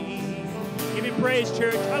Give him praise,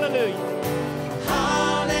 church. Hallelujah.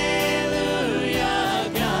 Hallelujah,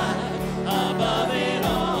 God, above it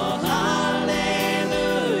all. Hallelujah,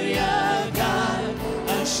 God,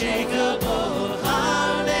 unshakable.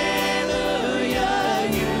 Hallelujah,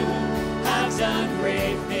 you have done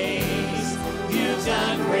great things. You've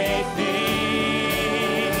done great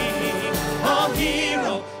things. Oh,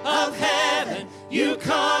 hero of heaven, you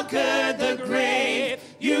conquered the grave.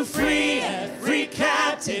 You free every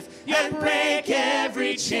captive and break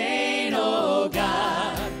every chain, oh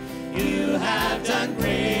God. You have done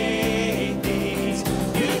great things.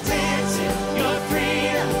 You dance in your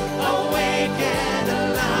freedom, awake and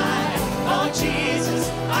alive. Oh Jesus,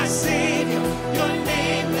 our Savior, your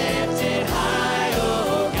name lifted high,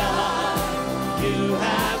 oh God. You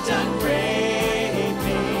have done great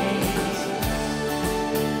things.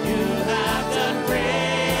 You have done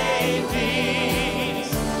great things.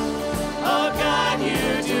 Oh God,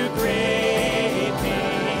 you do great things.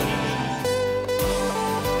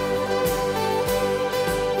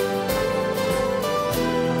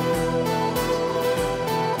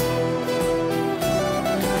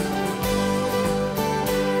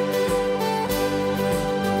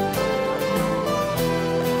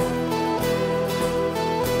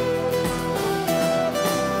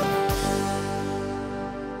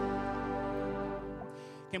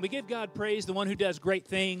 Can we give God praise, the one who does great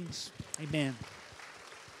things? Amen.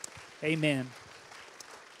 Amen.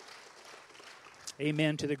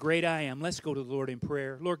 Amen to the great I am. Let's go to the Lord in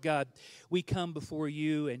prayer. Lord God, we come before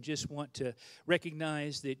you and just want to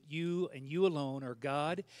recognize that you and you alone are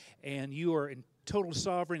God, and you are in total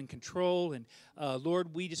sovereign and control. And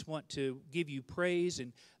Lord, we just want to give you praise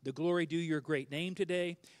and the glory due your great name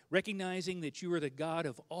today, recognizing that you are the God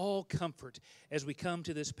of all comfort as we come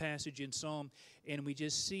to this passage in Psalm, and we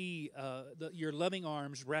just see your loving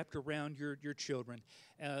arms wrapped around your children.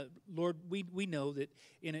 Lord, we know that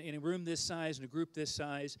in a room this size, in a group this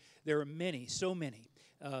size, there are many, so many,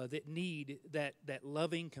 that need that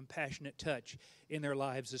loving, compassionate touch in their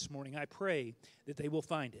lives this morning. I pray that they will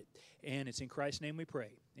find it, and it's in Christ's name we pray.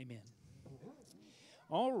 Amen.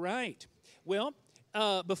 All right. Well,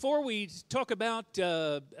 before we talk about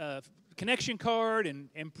connection card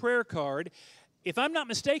and prayer card, if I'm not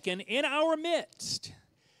mistaken, in our midst,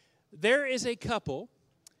 there is a couple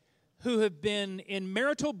who have been in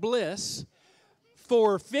marital bliss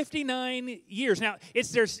for 59 years. Now, it's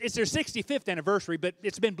their 65th anniversary, but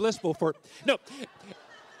it's been blissful for,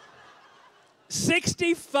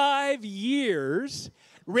 65 years.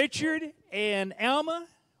 Richard and Alma,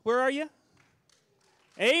 where are you?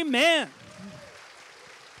 Amen.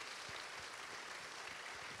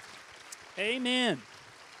 Amen.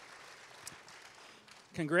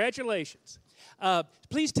 Congratulations.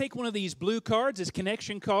 Please take one of these blue cards, this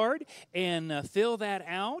connection card, and fill that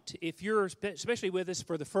out. If you're especially with us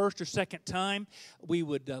for the first or second time, we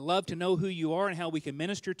would love to know who you are and how we can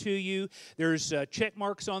minister to you. There's check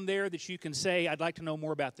marks on there that you can say, I'd like to know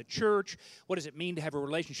more about the church. What does it mean to have a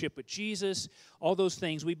relationship with Jesus? All those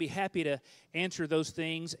things. We'd be happy to answer those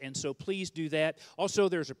things, and so please do that. Also,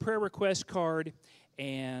 there's a prayer request card,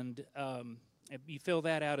 and you fill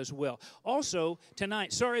that out as well. Also,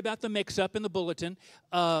 tonight, sorry about the mix-up in the bulletin,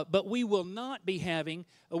 but we will not be having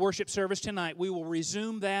a worship service tonight. We will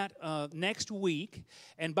resume that next week.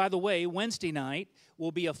 And by the way, Wednesday night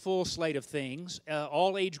will be a full slate of things.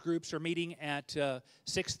 All age groups are meeting at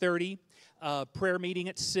 6:30, prayer meeting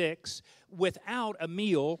at 6, without a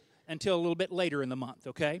meal until a little bit later in the month,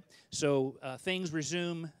 okay? So things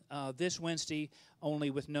resume this Wednesday, only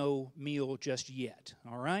with no meal just yet,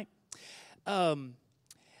 all right?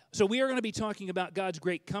 So we are going to be talking about God's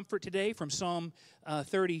great comfort today from Psalm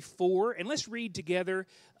 34. And let's read together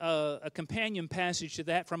a companion passage to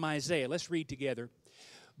that from Isaiah. Let's read together.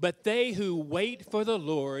 But they who wait for the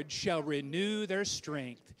Lord shall renew their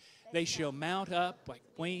strength. They shall mount up like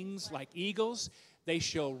wings, like eagles. They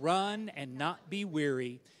shall run and not be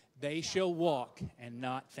weary. They shall walk and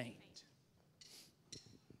not faint.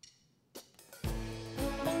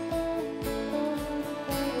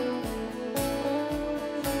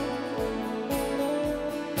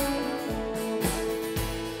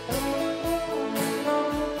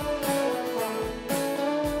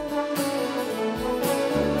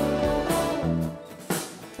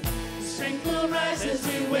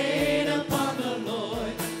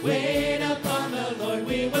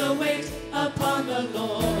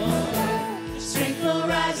 Strength will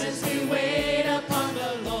rise as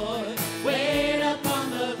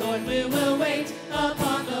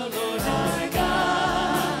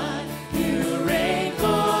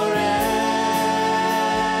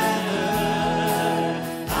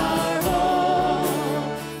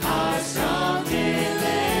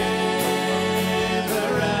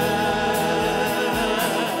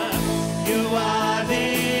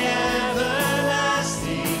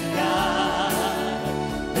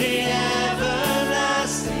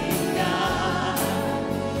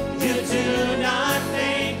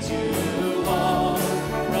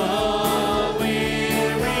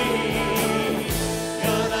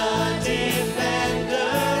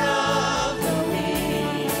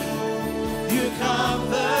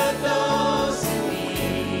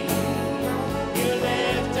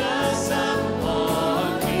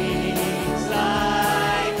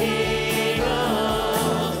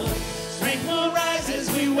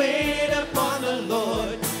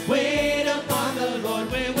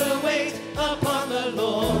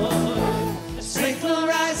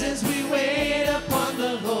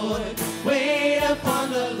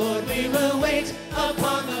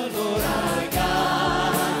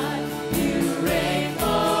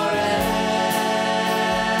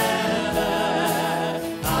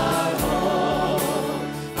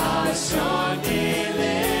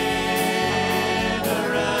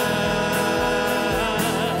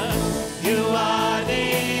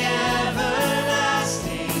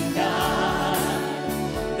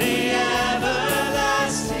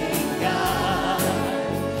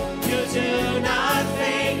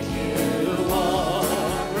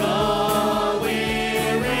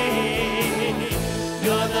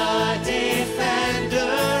You're the defender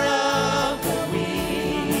of the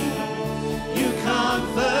weak. You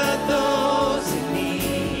comfort those in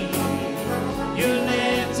need. You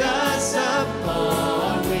lift us up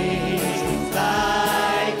on wings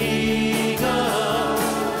like eagles.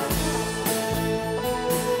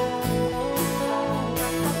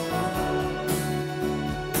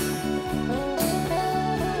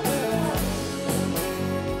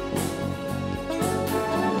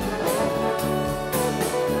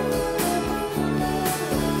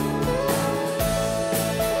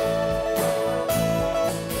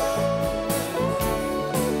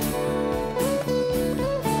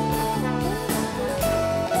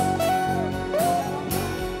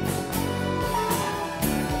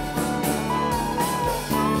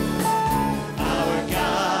 Our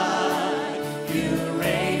God, you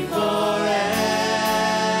reign forever.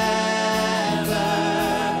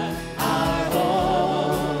 Our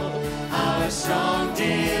hope, our strong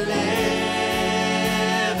deliverer.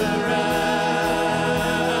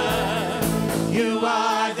 You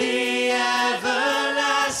are the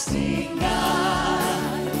everlasting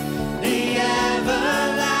God, the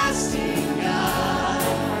everlasting God.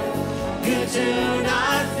 You do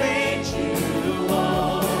not faint, you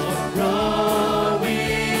won't grow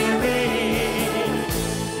weary.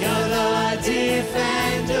 You're the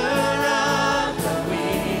defender of the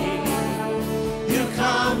weak. You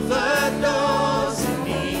comfort those in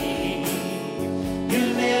need. You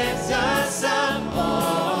lift us up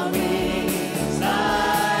on wings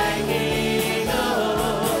like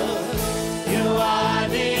eagles. You are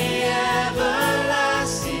the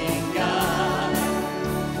everlasting God,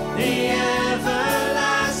 the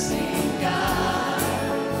everlasting God,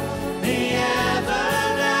 the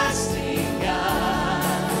everlasting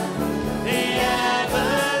God, the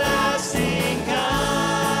everlasting God.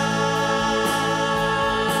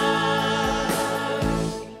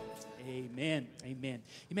 Amen. Amen.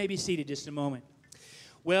 You may be seated just a moment.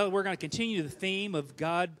 Well, we're going to continue the theme of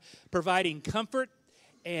God providing comfort.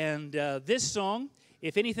 And this song,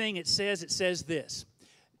 if anything, it says this: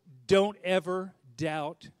 don't ever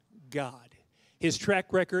doubt God. His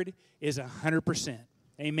track record is 100%.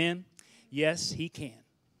 Amen? Yes, He can.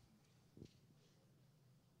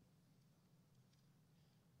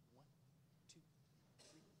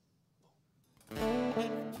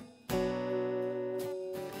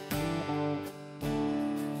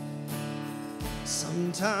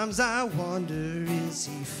 Sometimes I wonder, is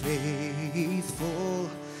He faithful?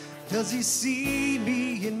 Does He see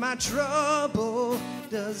me in my trouble?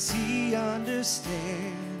 Does He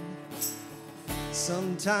understand?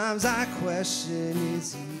 Sometimes I question,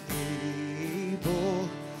 is He able?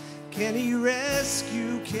 Can He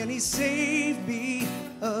rescue? Can He save me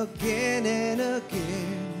again and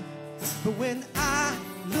again? But when I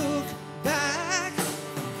look back,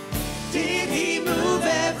 did He move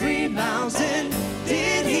every mountain?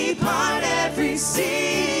 Did He part every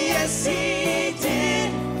sea? Yes, He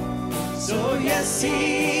did. So yes,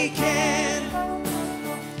 He can.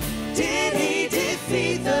 Did He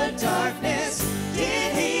defeat the darkness?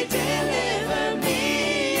 Did He deliver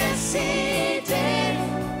me? Yes, He did.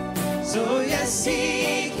 So yes,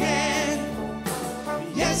 He can.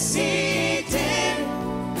 Yes, He did.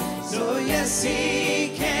 So yes,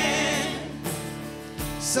 He can.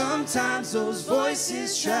 Sometimes those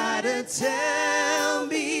voices try to tell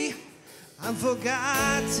me I'm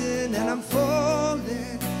forgotten and I'm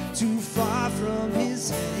falling too far from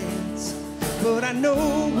His hands. But I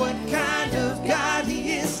know what kind of God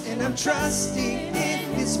He is, and I'm trusting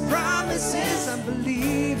in His promises. I'm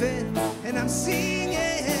believing and I'm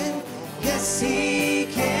singing, yes, He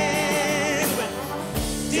can.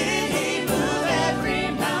 Did He move every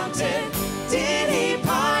mountain? Did He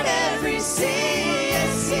part every sea?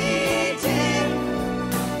 Yes, He did.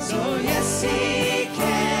 So yes, He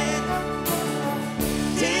can.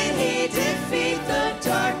 Did He defeat the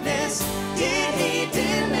darkness? Did He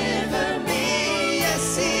deliver me?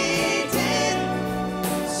 Yes, He did.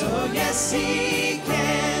 So yes, He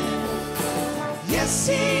can. Yes,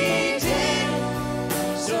 He did.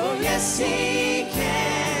 So yes, He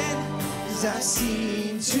can. 'Cause I've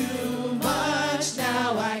seen too much,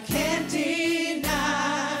 now I can't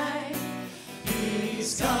deny.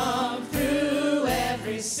 He's come through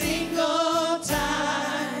every single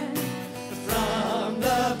time. From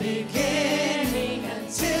the beginning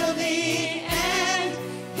until the end,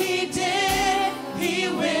 He did, He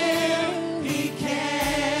will, He can.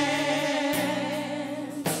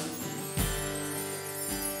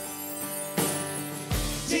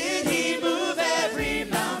 Did He move every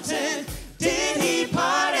mountain? Did He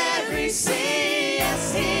part every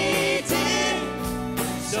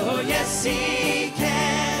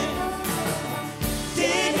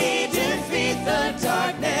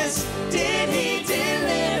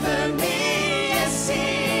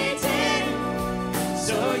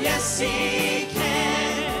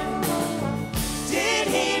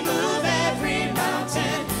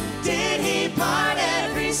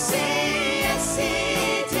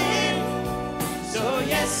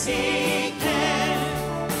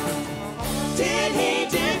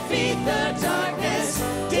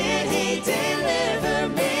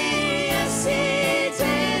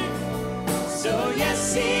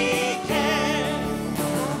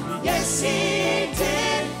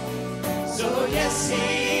Yes,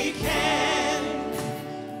 He can.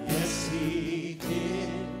 Yes, He did.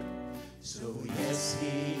 So yes,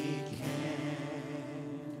 He can.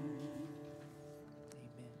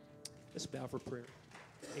 Amen. Let's bow for prayer.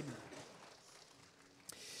 Amen.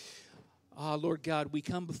 Lord God, we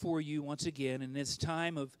come before you once again in this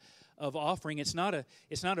time of offering. It's not a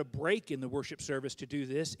break in the worship service to do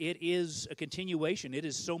this. It is a continuation. It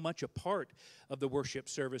is so much a part of the worship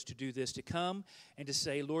service to do this, to come and to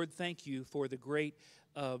say, Lord, thank you for the great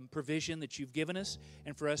provision that you've given us,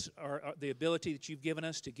 and for us the ability that you've given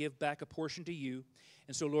us to give back a portion to you.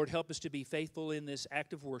 And so, Lord, help us to be faithful in this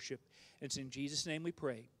act of worship. It's in Jesus' name we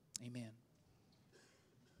pray. Amen.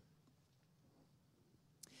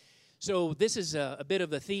 So this is a bit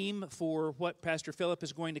of a theme for what Pastor Phillip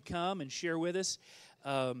is going to come and share with us.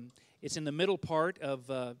 It's in the middle part of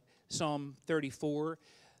Psalm 34,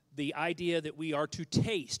 the idea that we are to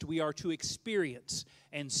taste, we are to experience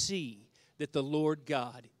and see that the Lord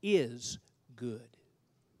God is good.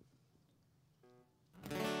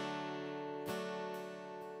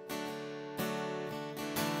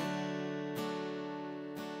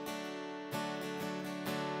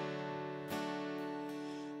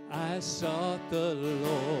 I sought the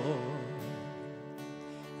Lord,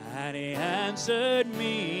 and He answered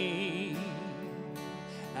me,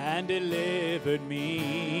 and delivered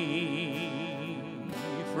me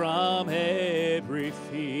from every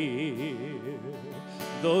fear.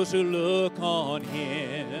 Those who look on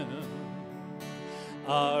Him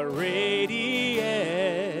are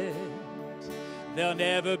radiant. They'll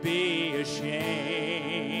never be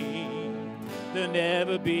ashamed. They'll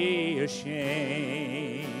never be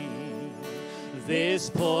ashamed. This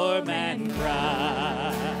poor man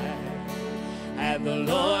cried, and the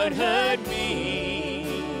Lord heard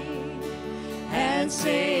me and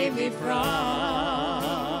saved me from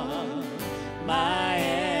my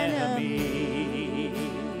enemies.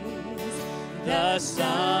 The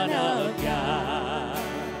Son of God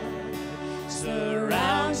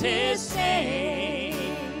surrounds His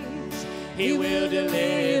saints. He will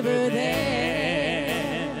deliver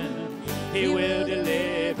them. He will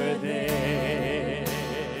deliver them.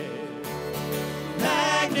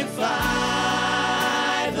 Magnify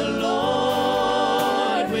the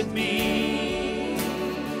Lord with me.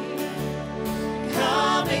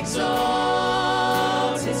 Come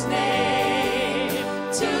exalt His name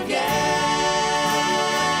together.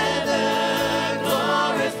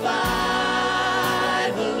 Glorify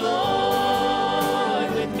the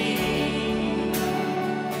Lord with me.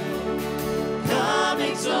 Come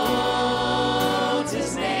exalt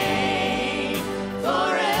His name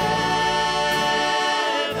forever.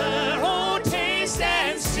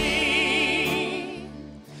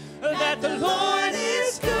 The Lord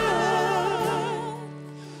is good.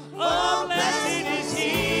 Oh, blessed is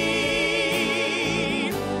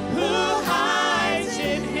he who hides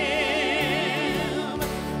in Him.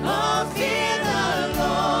 Oh, fear the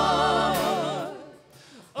Lord,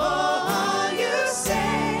 all you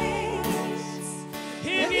saints.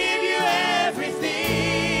 He'll give you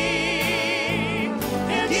everything.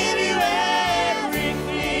 He'll give you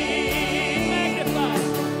everything.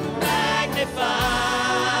 Magnify.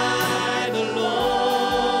 The Lord.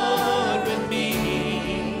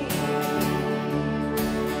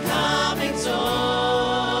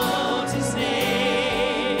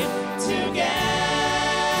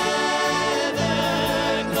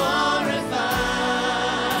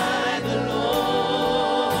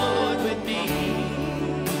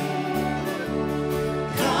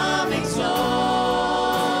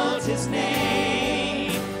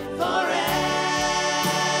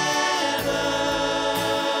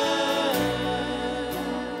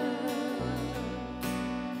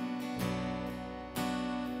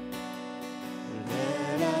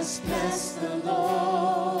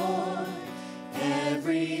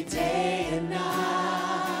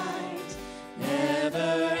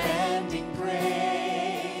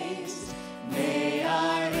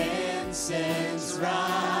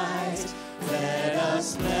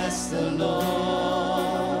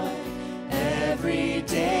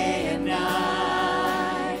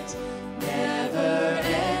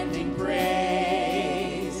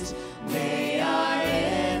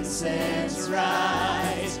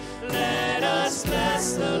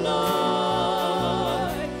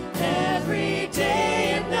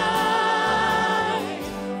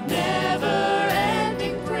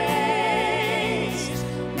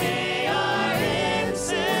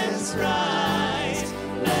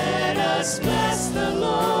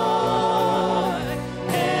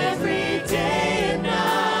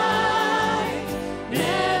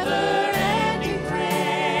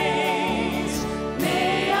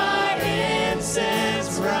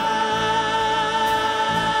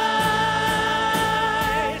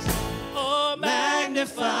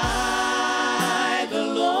 Magnify the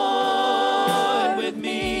Lord with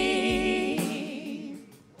me.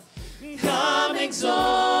 Come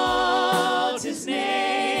exalt his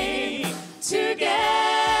name together.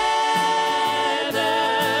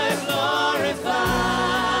 Glorify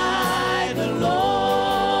the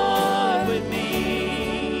Lord with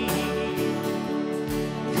me.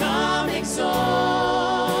 Come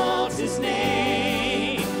exalt his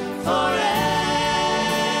name forever.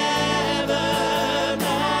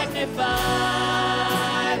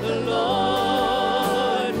 Magnify the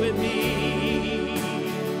Lord with me.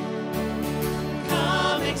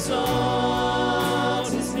 Come exalt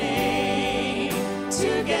his name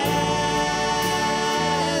together.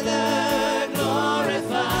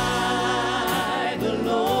 Glorify the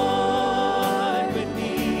Lord with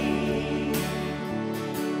me.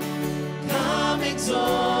 Come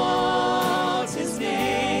exalt his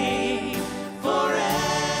name forever.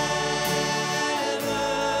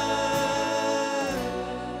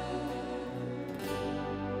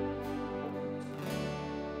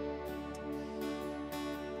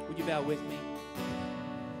 Would you bow with me?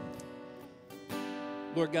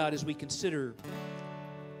 Lord God, as we consider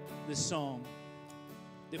this song,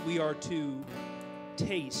 that we are to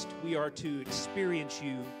taste, we are to experience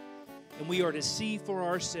you, and we are to see for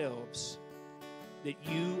ourselves that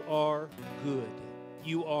you are good,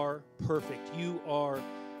 you are perfect, you are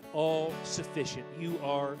all sufficient, you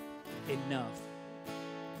are enough.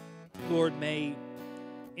 Lord, may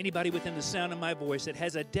anybody within the sound of my voice that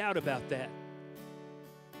has a doubt about that,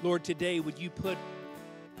 Lord, today would you put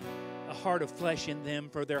a heart of flesh in them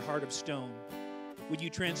for their heart of stone? Would you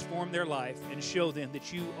transform their life and show them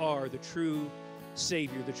that you are the true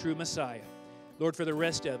Savior, the true Messiah? Lord, for the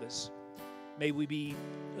rest of us, may we be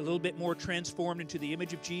a little bit more transformed into the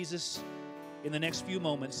image of Jesus in the next few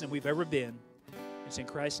moments than we've ever been. It's in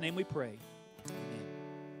Christ's name we pray. Amen.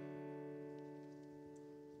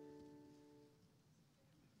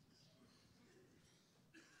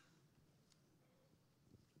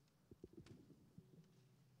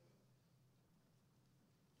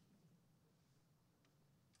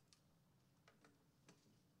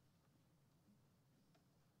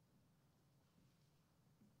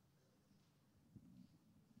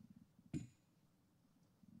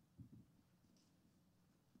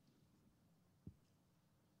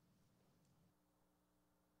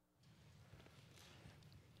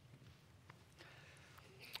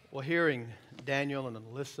 Well, hearing Daniel and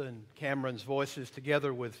Alyssa and Cameron's voices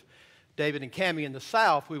together with David and Cammie in the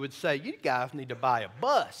South, we would say, you guys need to buy a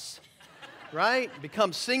bus, right?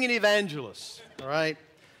 Become singing evangelists, all right?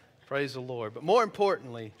 Praise the Lord. But more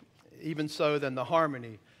importantly, even so than the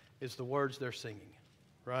harmony, is the words they're singing,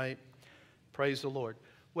 right? Praise the Lord.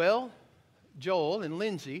 Well, Joel and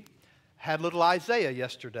Lindsay had little Isaiah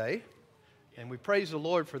yesterday, and we praise the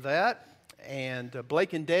Lord for that. And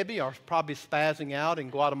Blake and Debbie are probably spazzing out in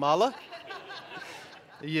Guatemala.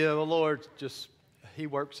 Yeah, the Lord He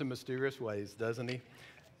works in mysterious ways, doesn't He?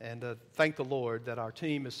 And thank the Lord that our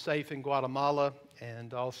team is safe in Guatemala,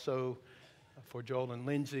 and also for Joel and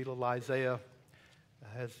Lindsay, little Isaiah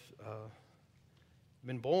has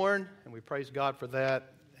been born, and we praise God for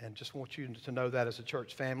that, and just want you to know that as a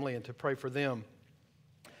church family and to pray for them.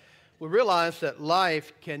 We realize that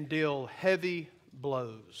life can deal heavy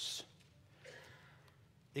blows.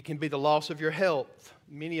 It can be the loss of your health.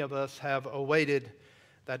 Many of us have awaited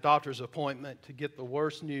that doctor's appointment to get the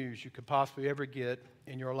worst news you could possibly ever get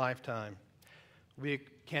in your lifetime. We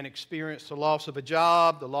can experience the loss of a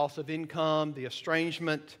job, the loss of income, the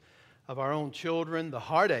estrangement of our own children, the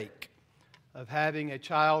heartache of having a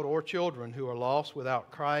child or children who are lost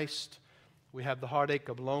without Christ. We have the heartache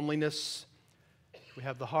of loneliness. We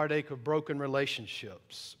have the heartache of broken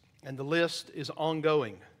relationships. And the list is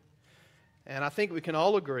ongoing. And I think we can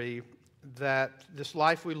all agree that this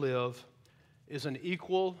life we live is an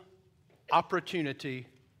equal opportunity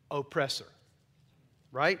oppressor,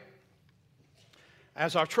 right?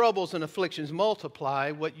 As our troubles and afflictions multiply,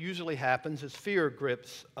 what usually happens is fear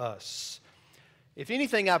grips us. If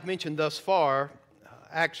anything I've mentioned thus far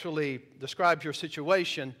actually describes your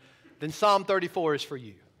situation, then Psalm 34 is for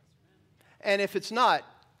you. And if it's not,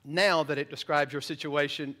 now that it describes your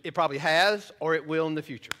situation, it probably has or it will in the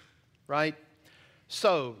future. Right?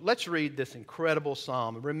 So let's read this incredible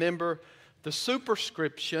psalm. Remember, the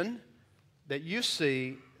superscription that you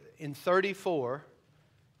see in 34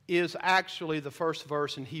 is actually the first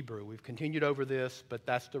verse in Hebrew. We've continued over this, but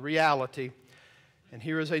that's the reality. And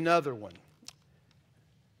here is another one.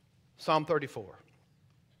 Psalm 34.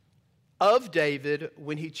 Of David,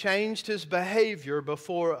 when he changed his behavior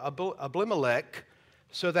before Abimelech,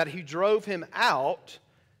 so that he drove him out,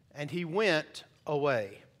 and he went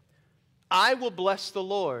away. I will bless the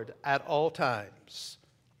Lord at all times.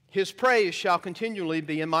 His praise shall continually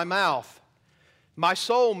be in my mouth. My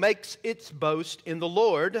soul makes its boast in the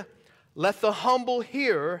Lord. Let the humble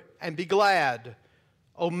hear and be glad.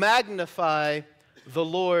 O magnify the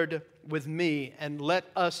Lord with me, and let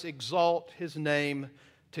us exalt his name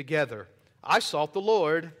together. I sought the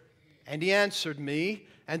Lord, and he answered me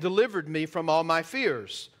and delivered me from all my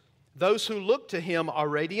fears. Those who look to him are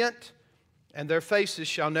radiant, and their faces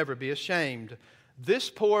shall never be ashamed. This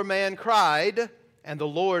poor man cried, and the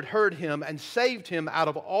Lord heard him and saved him out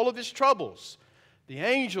of all of his troubles. The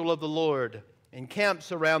angel of the Lord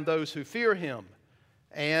encamps around those who fear him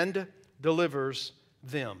and delivers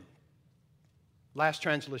them. Last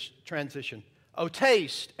transition. Oh,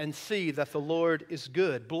 taste and see that the Lord is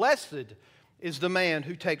good. Blessed is the man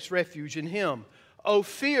who takes refuge in him. Oh,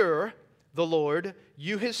 fear the Lord,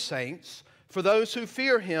 you his saints, for those who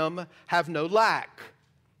fear him have no lack.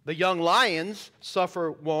 The young lions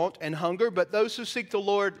suffer want and hunger, but those who seek the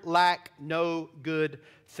Lord lack no good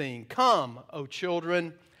thing. Come, O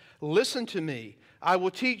children, listen to me. I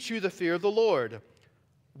will teach you the fear of the Lord.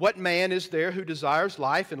 What man is there who desires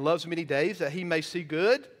life and loves many days that he may see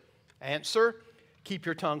good? Answer, keep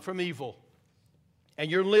your tongue from evil and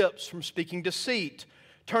your lips from speaking deceit.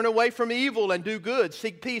 Turn away from evil and do good.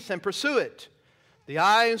 Seek peace and pursue it. The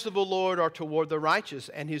eyes of the Lord are toward the righteous,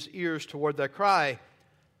 and his ears toward their cry.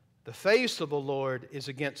 The face of the Lord is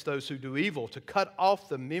against those who do evil, to cut off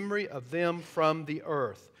the memory of them from the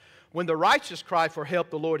earth. When the righteous cry for help,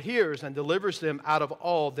 the Lord hears and delivers them out of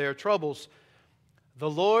all their troubles. The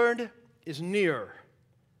Lord is near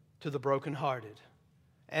to the brokenhearted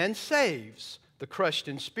and saves the crushed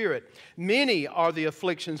in spirit. Many are the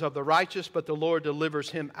afflictions of the righteous, but the Lord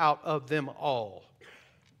delivers him out of them all.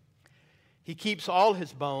 He keeps all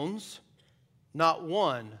his bones, not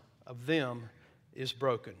one of them is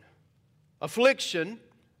broken. Affliction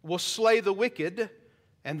will slay the wicked,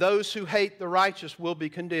 and those who hate the righteous will be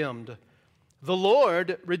condemned. The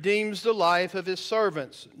Lord redeems the life of his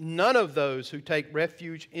servants. None of those who take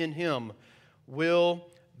refuge in him will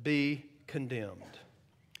be condemned.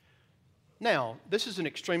 Now, this is an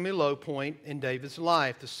extremely low point in David's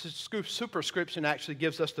life. The superscription actually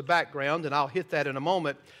gives us the background, and I'll hit that in a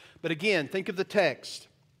moment. But again, think of the text.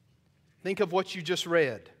 Think of what you just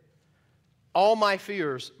read. All my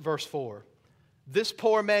fears, verse 4. This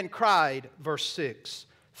poor man cried, verse 6.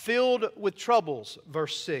 Filled with troubles,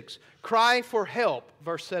 verse 6. Cry for help,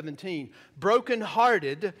 verse 17.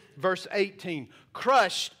 Brokenhearted, verse 18.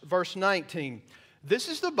 Crushed, verse 19. This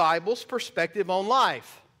is the Bible's perspective on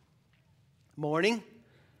life. Mourning,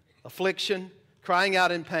 affliction, crying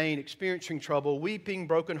out in pain, experiencing trouble, weeping,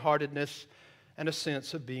 brokenheartedness, and a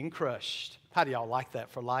sense of being crushed. How do y'all like that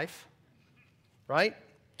for life? Right?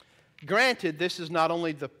 Granted, this is not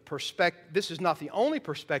the only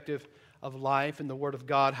perspective of life in the Word of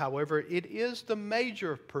God. However, it is the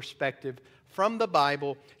major perspective from the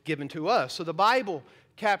Bible given to us. So the Bible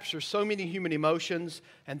captures so many human emotions,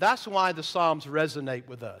 and that's why the Psalms resonate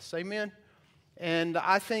with us. Amen? And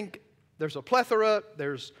I think there's a plethora.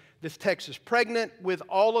 This text is pregnant with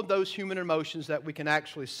all of those human emotions that we can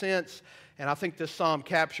actually sense, and I think this psalm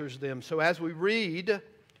captures them. So as we read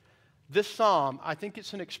this psalm, I think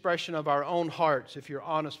it's an expression of our own hearts, if you're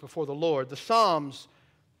honest before the Lord. The Psalms,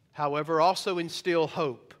 however, also instill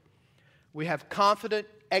hope. We have confident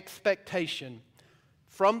expectation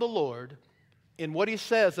from the Lord in what he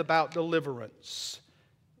says about deliverance.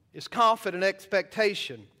 It's confident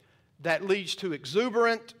expectation that leads to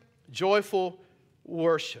exuberant, joyful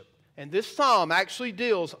worship. And this psalm actually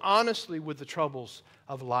deals honestly with the troubles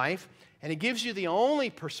of life, and it gives you the only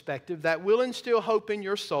perspective that will instill hope in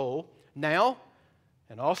your soul now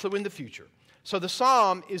and also in the future. So the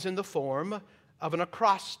psalm is in the form of an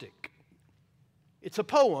acrostic. It's a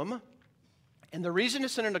poem, and the reason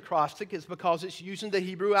it's in an acrostic is because it's using the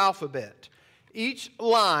Hebrew alphabet. Each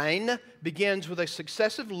line begins with a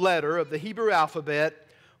successive letter of the Hebrew alphabet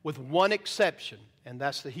with one exception, and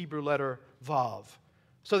that's the Hebrew letter Vav.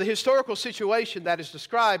 So the historical situation that is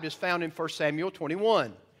described is found in 1 Samuel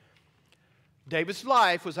 21. David's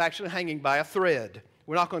life was actually hanging by a thread.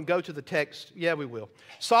 We're not going to go to the text. Yeah, we will.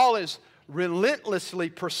 Saul is relentlessly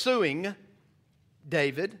pursuing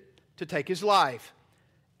David to take his life.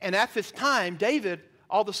 And at this time, David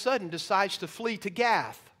all of a sudden decides to flee to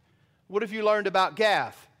Gath. What have you learned about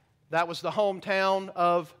Gath? That was the hometown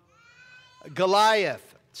of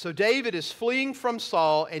Goliath. So David is fleeing from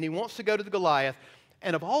Saul, and he wants to go to the Goliath.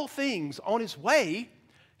 And of all things, on his way,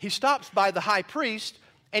 he stops by the high priest,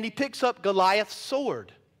 and he picks up Goliath's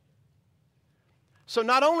sword. So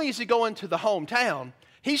not only is he going to the hometown,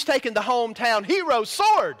 He's taken the hometown hero's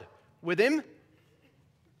sword with him.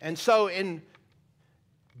 And so in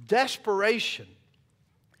desperation,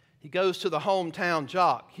 he goes to the hometown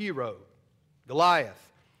jock, hero,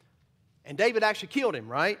 Goliath. And David actually killed him,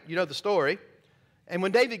 right? You know the story. And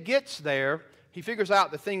when David gets there, he figures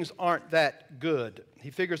out that things aren't that good.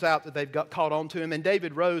 He figures out that they've got caught on to him. And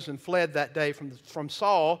David rose and fled that day from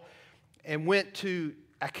Saul and went to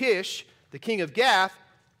Achish, the king of Gath.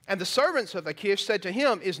 And the servants of Achish said to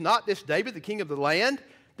him, "Is not this David the king of the land?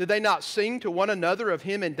 Did they not sing to one another of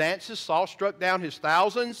him in dances? Saul struck down his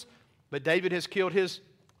thousands, but David has killed his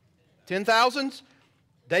 10,000s."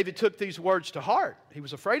 David took these words to heart. He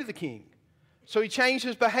was afraid of the king. So he changed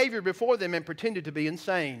his behavior before them and pretended to be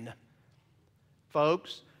insane.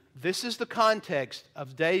 Folks, this is the context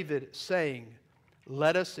of David saying,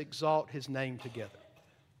 "Let us exalt his name together."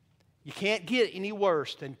 You can't get any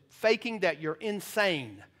worse than faking that you're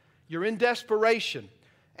insane. You're in desperation.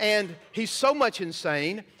 And he's so much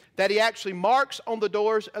insane that he actually marks on the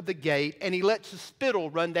doors of the gate and he lets the spittle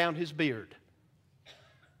run down his beard.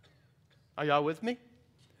 Are y'all with me?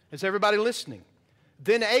 Is everybody listening?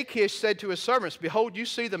 Then Achish said to his servants, "Behold, you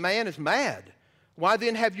see the man is mad. Why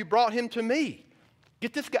then have you brought him to me?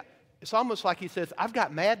 Get this guy." It's almost like he says, "I've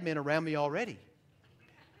got madmen around me already.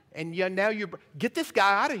 And now you get this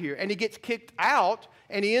guy out of here." And he gets kicked out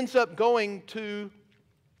and he ends up going to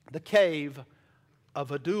the cave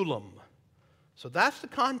of Adullam. So that's the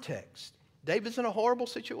context. David's in a horrible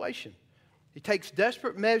situation. He takes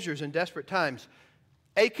desperate measures in desperate times.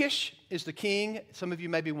 Achish is the king. Some of you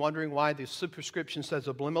may be wondering why the superscription says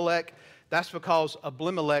Abimelech. That's because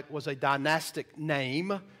Abimelech was a dynastic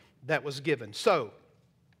name that was given. So,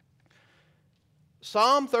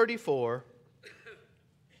 Psalm 34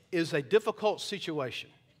 is a difficult situation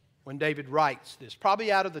when David writes this,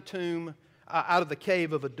 probably out of the tomb, out of the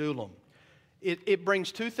cave of Adullam. It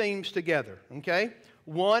brings two themes together, okay?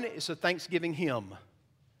 One is a thanksgiving hymn.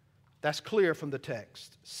 That's clear from the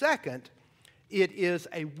text. Second, it is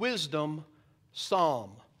a wisdom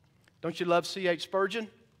psalm. Don't you love C.H. Spurgeon?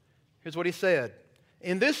 Here's what he said.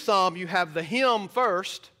 In this psalm, you have the hymn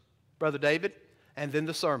first, Brother David, and then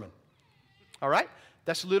the sermon. All right?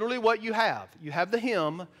 That's literally what you have. You have the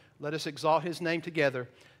hymn, "Let us exalt his name together,"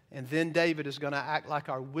 and then David is going to act like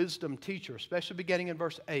our wisdom teacher, especially beginning in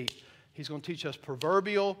verse 8. He's going to teach us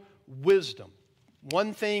proverbial wisdom,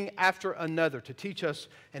 one thing after another, to teach us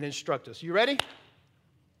and instruct us. You ready?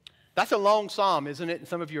 That's a long psalm, isn't it? And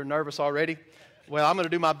some of you are nervous already. Well, I'm going to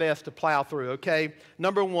do my best to plow through, okay?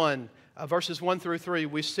 Number one, verses 1 through 3,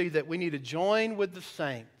 we see that we need to join with the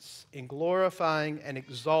saints in glorifying and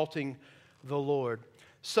exalting the Lord.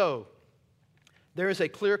 So, there is a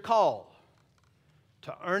clear call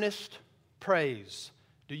to earnest praise.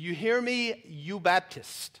 Do you hear me, you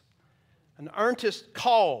Baptist? An earnest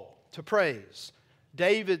call to praise.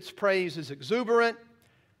 David's praise is exuberant,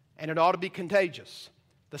 and it ought to be contagious.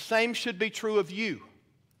 The same should be true of you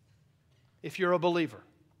if you're a believer.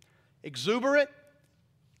 Exuberant,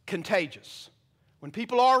 contagious. When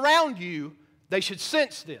people are around you, they should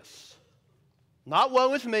sense this. Not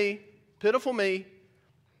woe is me, pitiful me.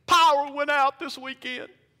 Power went out this weekend.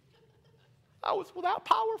 I was without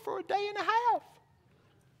power for a day and a half.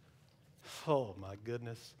 Oh, my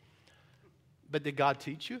goodness. But did God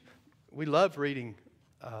teach you? We love reading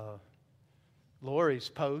Lori's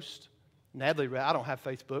post. Natalie, I don't have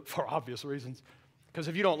Facebook for obvious reasons. Because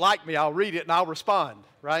if you don't like me, I'll read it and I'll respond,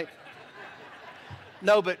 right?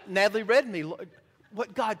 No, but Natalie read me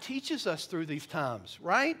what God teaches us through these times,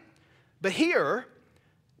 right? But here,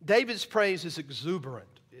 David's praise is exuberant.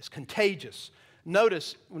 It's contagious.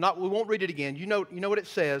 Notice, we won't read it again. You know what it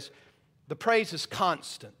says. The praise is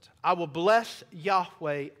constant. I will bless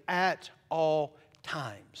Yahweh at all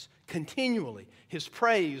times. Continually, His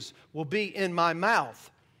praise will be in my mouth.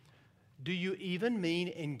 Do you even mean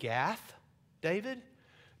in Gath, David?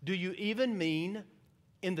 Do you even mean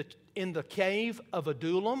in the cave of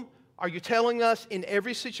Adullam? Are you telling us in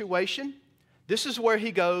every situation? This is where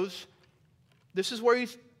he goes. This is where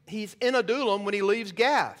he's in Adullam when he leaves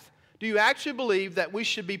Gath. Do you actually believe that we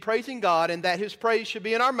should be praising God and that His praise should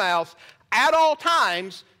be in our mouths at all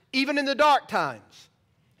times, even in the dark times?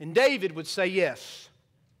 And David would say yes.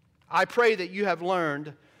 I pray that you have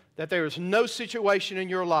learned that there is no situation in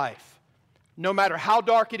your life, no matter how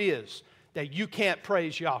dark it is, that you can't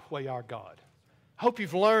praise Yahweh our God. I hope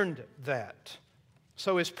you've learned that.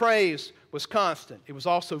 So his praise was constant. It was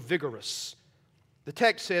also vigorous. The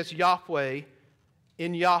text says, Yahweh,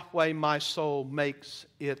 in Yahweh my soul makes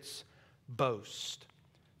its boast.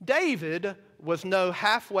 David was no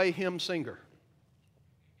halfway hymn singer.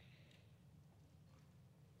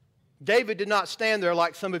 David did not stand there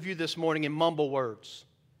like some of you this morning and mumble words.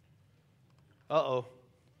 Uh-oh.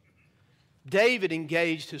 David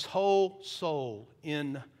engaged his whole soul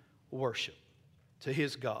in worship to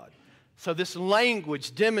his God. So this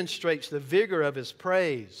language demonstrates the vigor of his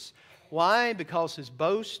praise. Why? Because his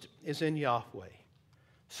boast is in Yahweh.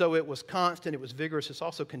 So it was constant, it was vigorous, it's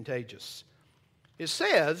also contagious. It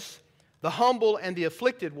says, the humble and the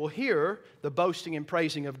afflicted will hear the boasting and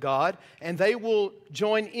praising of God, and they will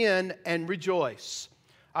join in and rejoice.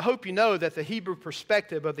 I hope you know that the Hebrew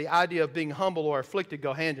perspective of the idea of being humble or afflicted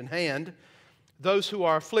go hand in hand. Those who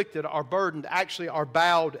are afflicted, are burdened, actually are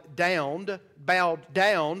bowed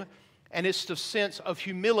down, and it's the sense of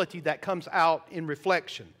humility that comes out in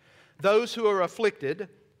reflection. Those who are afflicted,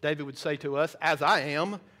 David would say to us, as I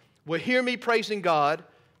am, will hear me praising God,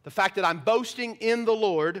 the fact that I'm boasting in the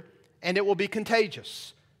Lord, and it will be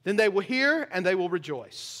contagious. Then they will hear and they will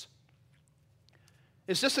rejoice.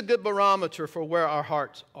 Is this a good barometer for where our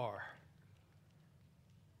hearts are?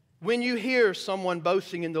 When you hear someone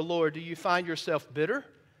boasting in the Lord, do you find yourself bitter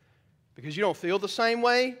because you don't feel the same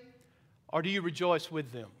way? Or do you rejoice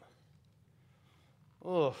with them?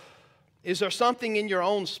 Oh, is there something in your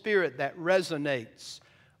own spirit that resonates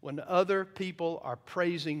when other people are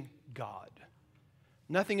praising God?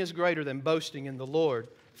 Nothing is greater than boasting in the Lord.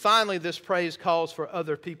 Finally, this praise calls for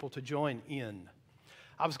other people to join in.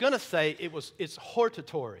 I was going to say it's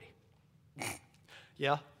hortatory.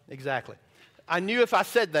 Yeah, exactly. I knew if I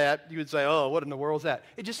said that, you would say, oh, what in the world is that?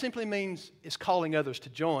 It just simply means it's calling others to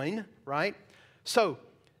join, right? So,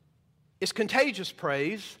 it's contagious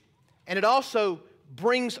praise, and it also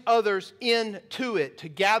brings others into it to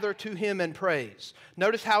gather to Him and praise.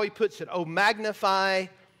 Notice how he puts it, oh, magnify,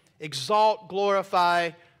 exalt,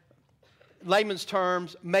 glorify, layman's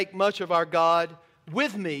terms, make much of our God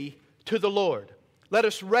with me to the Lord. Let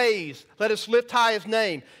us lift high His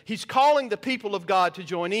name. He's calling the people of God to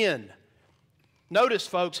join in. Notice,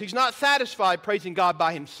 folks, He's not satisfied praising God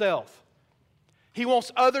by Himself. He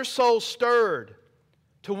wants other souls stirred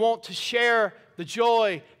to want to share the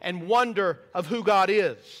joy and wonder of who God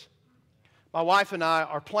is. My wife and I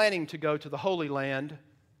are planning to go to the Holy Land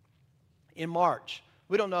in March.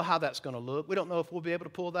 We don't know how that's going to look. We don't know if we'll be able to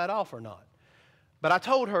pull that off or not. But I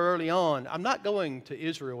told her early on, I'm not going to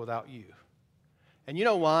Israel without you. And you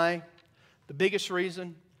know why? The biggest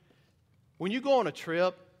reason? When you go on a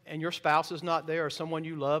trip and your spouse is not there or someone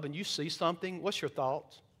you love and you see something, what's your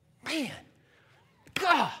thoughts? Man,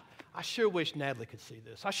 God, I sure wish Natalie could see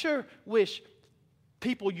this. I sure wish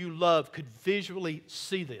people you love could visually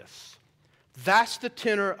see this. That's the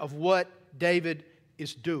tenor of what David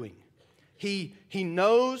is doing. He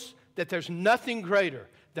knows that there's nothing greater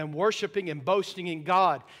than worshiping and boasting in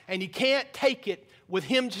God. And he can't take it with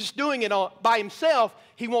him just doing it all by himself.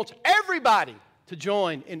 He wants everybody to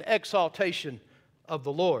join in exaltation of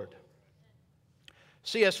the Lord.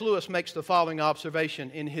 C.S. Lewis makes the following observation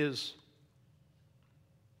in his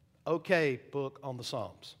okay book on the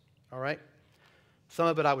Psalms. All right? Some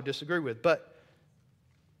of it I would disagree with, but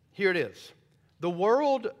here it is. The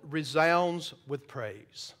world resounds with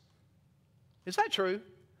praise. Is that true?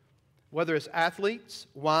 Whether it's athletes,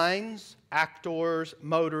 wines, actors,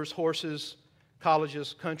 motors, horses,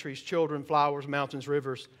 colleges, countries, children, flowers, mountains,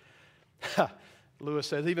 rivers. Lewis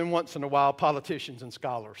says, even once in a while, politicians and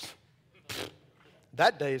scholars.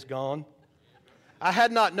 That day is gone. I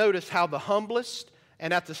had not noticed how the humblest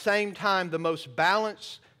and at the same time the most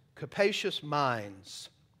balanced, capacious minds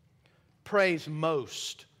praise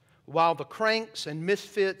most, while the cranks and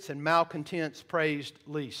misfits and malcontents praised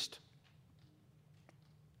least.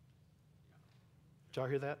 Did y'all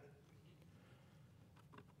hear that?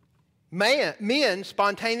 Men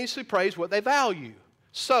spontaneously praise what they value.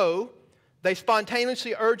 So, they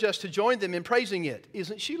spontaneously urge us to join them in praising it.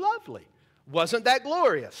 Isn't she lovely? Wasn't that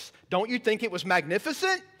glorious? Don't you think it was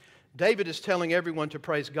magnificent? David is telling everyone to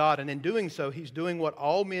praise God, and in doing so, he's doing what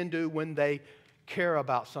all men do when they care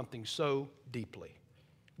about something so deeply.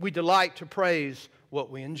 We delight to praise what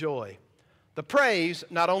we enjoy. The praise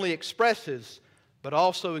not only expresses, but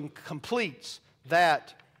also completes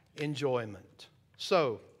that enjoyment.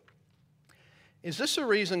 So, is this a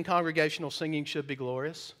reason congregational singing should be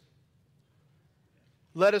glorious?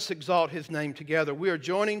 Let us exalt His name together. We are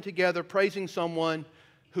joining together, praising someone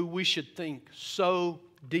who we should think so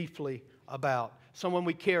deeply about, someone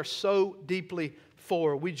we care so deeply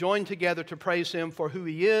for. We join together to praise Him for who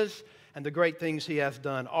He is and the great things He has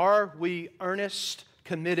done. Are we earnest,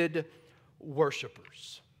 committed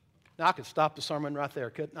worshipers? Now, I could stop the sermon right there,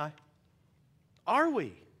 couldn't I? Are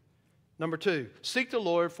we? Number 2, seek the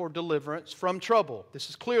Lord for deliverance from trouble. This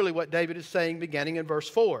is clearly what David is saying beginning in verse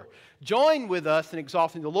 4. Join with us in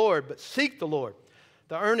exalting the Lord, but seek the Lord.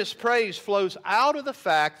 The earnest praise flows out of the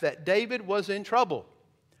fact that David was in trouble.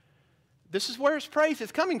 This is where his praise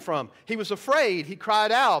is coming from. He was afraid. He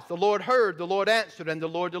cried out. The Lord heard. The Lord answered. And the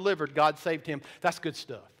Lord delivered. God saved him. That's good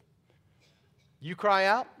stuff. You cry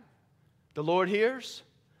out. The Lord hears.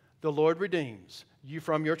 The Lord redeems you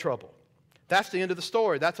from your trouble. That's the end of the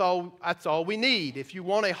story. That's all we need. If you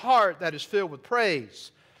want a heart that is filled with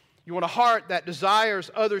praise, you want a heart that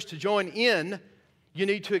desires others to join in, you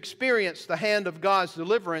need to experience the hand of God's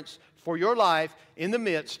deliverance for your life in the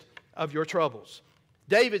midst of your troubles.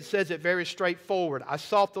 David says it very straightforward. I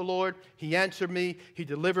sought the Lord. He answered me. He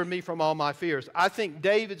delivered me from all my fears. I think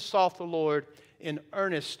David sought the Lord in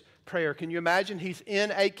earnest prayer. Can you imagine? He's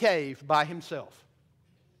in a cave by himself.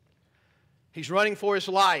 He's running for his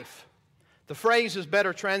life. The phrase is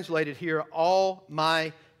better translated here, all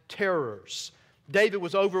my terrors. David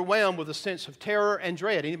was overwhelmed with a sense of terror and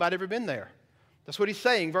dread. Anybody ever been there? That's what he's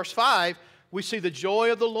saying. Verse 5, we see the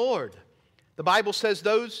joy of the Lord. The Bible says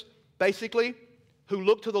those, basically, who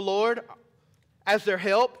look to the Lord as their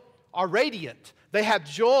help are radiant. They have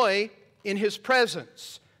joy in His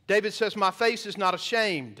presence. David says, my face is not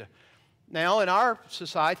ashamed. Now, in our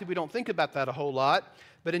society, we don't think about that a whole lot.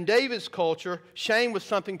 But in David's culture, shame was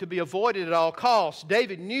something to be avoided at all costs.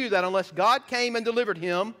 David knew that unless God came and delivered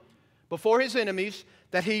him before his enemies,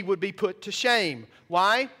 that he would be put to shame.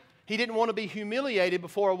 Why? He didn't want to be humiliated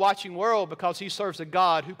before a watching world because he serves a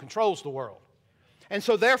God who controls the world. And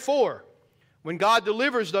so therefore, when God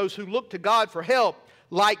delivers those who look to God for help,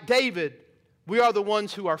 like David, we are the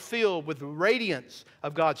ones who are filled with the radiance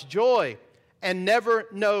of God's joy and never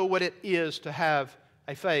know what it is to have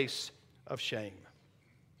a face of shame.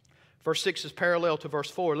 Verse 6 is parallel to verse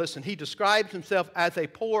 4. Listen, he describes himself as a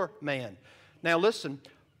poor man. Now listen,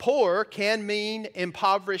 poor can mean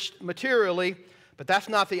impoverished materially, but that's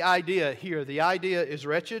not the idea here. The idea is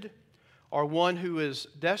wretched or one who is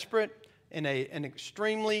desperate in an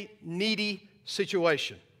extremely needy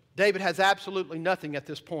situation. David has absolutely nothing at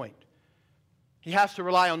this point. He has to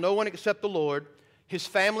rely on no one except the Lord. His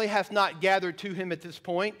family has not gathered to him at this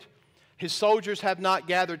point. His soldiers have not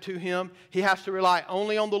gathered to him. He has to rely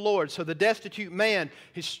only on the Lord. So the destitute man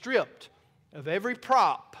is stripped of every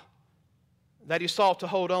prop that he sought to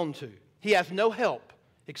hold on to. He has no help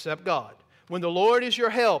except God. When the Lord is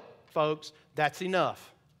your help, folks, that's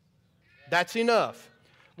enough. That's enough.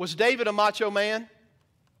 Was David a macho man?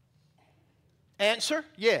 Answer,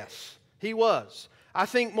 yes, he was. I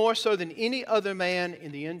think more so than any other man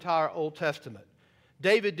in the entire Old Testament.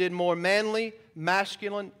 David did more manly,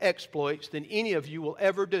 masculine exploits than any of you will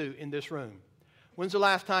ever do in this room. When's the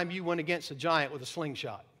last time you went against a giant with a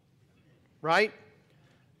slingshot? Right?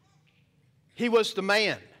 He was the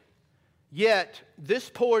man. Yet, this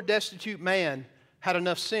poor, destitute man had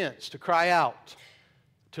enough sense to cry out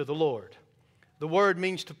to the Lord. The word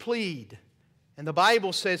means to plead. And the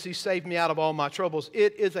Bible says He saved me out of all my troubles.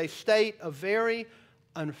 It is a state of very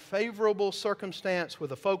unfavorable circumstance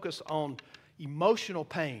with a focus on emotional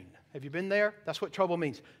pain. Have you been there? That's what trouble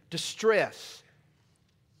means. Distress.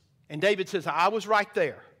 And David says, I was right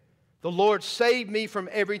there. The Lord saved me from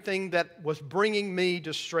everything that was bringing me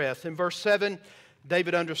distress. In verse 7,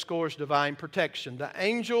 David underscores divine protection. The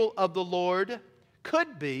angel of the Lord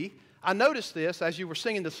could be, I noticed this as you were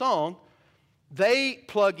singing the song, they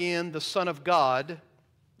plug in the Son of God,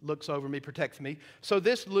 looks over me, protects me. So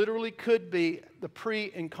this literally could be the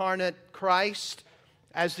pre-incarnate Christ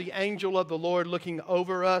as the angel of the Lord looking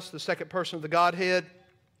over us, the second person of the Godhead.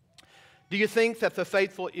 Do you think that the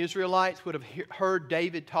faithful Israelites would have heard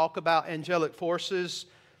David talk about angelic forces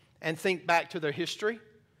and think back to their history?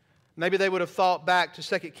 Maybe they would have thought back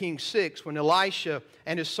to 2 Kings 6 when Elisha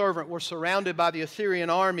and his servant were surrounded by the Assyrian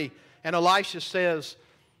army, and Elisha says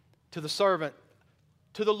to the servant,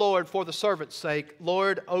 to the Lord for the servant's sake,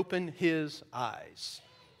 Lord, open his eyes.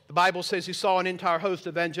 The Bible says he saw an entire host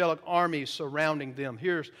of angelic armies surrounding them.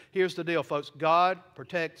 Here's the deal, folks. God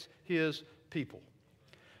protects His people.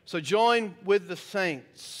 So join with the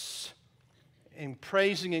saints in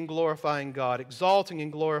praising and glorifying God, exalting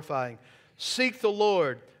and glorifying. Seek the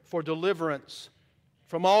Lord for deliverance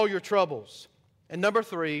from all your troubles. And number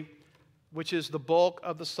 3, which is the bulk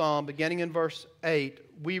of the psalm, beginning in verse 8,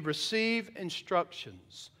 we receive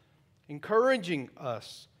instructions encouraging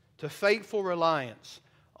us to faithful reliance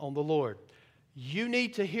on the Lord. You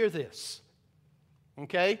need to hear this,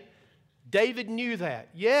 okay? David knew that.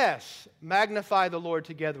 Yes, magnify the Lord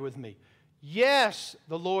together with me. Yes,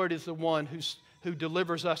 the Lord is the one who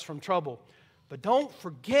delivers us from trouble. But don't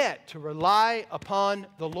forget to rely upon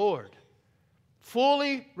the Lord.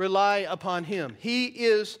 Fully rely upon Him. He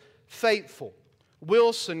is faithful.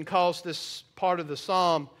 Wilson calls this part of the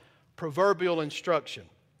psalm proverbial instruction.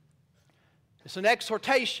 It's an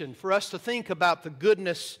exhortation for us to think about the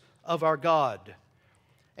goodness of our God.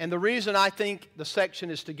 And the reason I think the section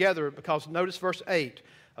is together, because notice verse 8.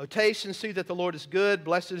 O taste and see that the Lord is good.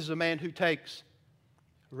 Blessed is the man who takes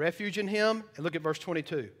refuge in Him. And look at verse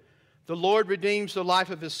 22. The Lord redeems the life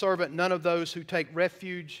of His servant. None of those who take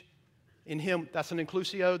refuge in Him. That's an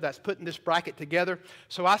inclusio. That's putting this bracket together.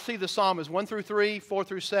 So I see the psalm as 1 through 3, 4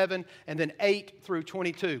 through 7, and then 8 through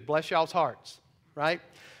 22. Bless y'all's hearts, right?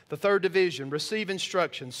 The third division, receive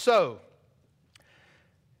instruction. So,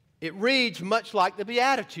 it reads much like the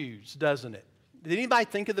Beatitudes, doesn't it? Did anybody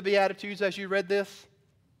think of the Beatitudes as you read this?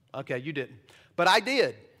 Okay, you didn't. But I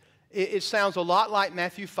did. It sounds a lot like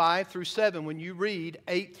Matthew 5 through 7 when you read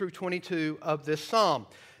 8 through 22 of this psalm.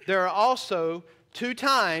 There are also 2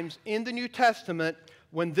 times in the New Testament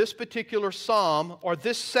when this particular psalm or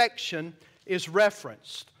this section is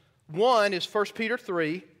referenced. One is 1 Peter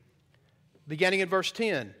 3, beginning in verse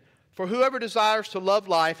 10. For whoever desires to love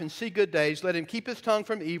life and see good days, let him keep his tongue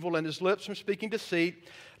from evil and his lips from speaking deceit.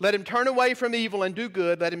 Let him turn away from evil and do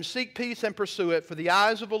good. Let him seek peace and pursue it. For the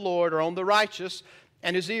eyes of the Lord are on the righteous,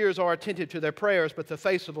 and His ears are attentive to their prayers. But the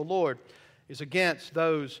face of the Lord is against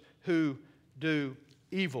those who do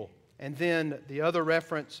evil. And then the other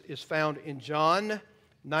reference is found in John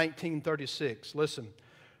 19:36. Listen.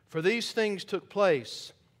 For these things took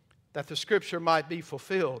place that the Scripture might be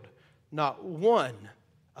fulfilled. Not one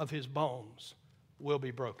of His bones will be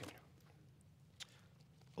broken.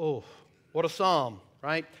 Oh, what a psalm,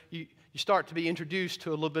 right? You start to be introduced to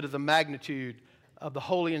a little bit of the magnitude of the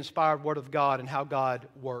holy inspired Word of God and how God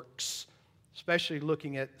works, especially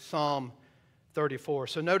looking at Psalm 34.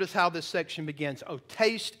 So notice how this section begins. Oh,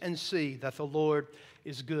 taste and see that the Lord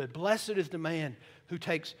is good. Blessed is the man who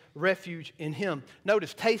takes refuge in Him.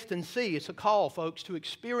 Notice, taste and see. It's a call, folks, to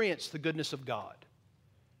experience the goodness of God.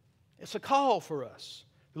 It's a call for us.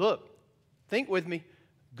 Look, think with me,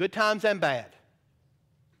 good times and bad.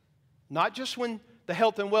 Not just when the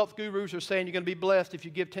health and wealth gurus are saying you're going to be blessed if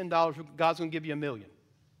you give $10, God's going to give you $1 million.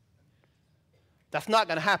 That's not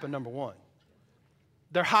going to happen, number one.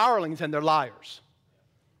 They're hirelings and they're liars.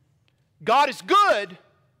 God is good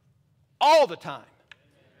all the time.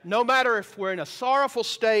 No matter if we're in a sorrowful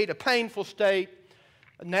state, a painful state.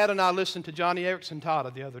 Nat and I listened to Johnny Erickson Tata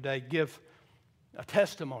the other day give a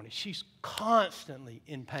testimony. She's constantly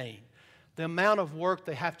in pain. The amount of work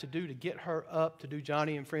they have to do to get her up to do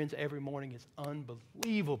Johnny and Friends every morning is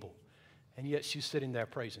unbelievable. And yet she's sitting there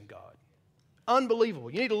praising God.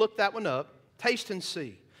 Unbelievable. You need to look that one up. Taste and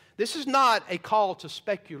see. This is not a call to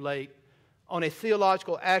speculate on a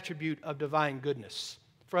theological attribute of divine goodness.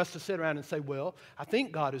 For us to sit around and say, well, I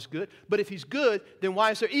think God is good, but if He's good, then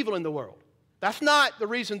why is there evil in the world? That's not the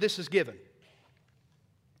reason this is given.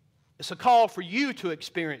 It's a call for you to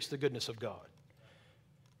experience the goodness of God.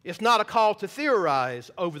 It's not a call to theorize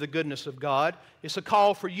over the goodness of God. It's a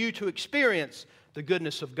call for you to experience the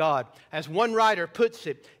goodness of God. As one writer puts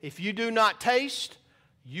it, if you do not taste,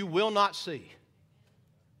 you will not see.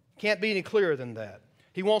 Can't be any clearer than that.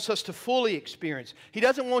 He wants us to fully experience. He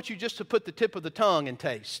doesn't want you just to put the tip of the tongue and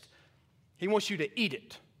taste. He wants you to eat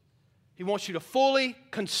it. He wants you to fully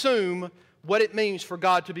consume what it means for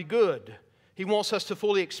God to be good. He wants us to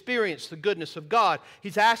fully experience the goodness of God.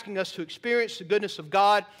 He's asking us to experience the goodness of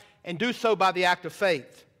God and do so by the act of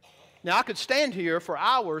faith. Now, I could stand here for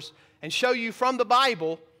hours and show you from the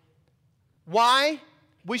Bible why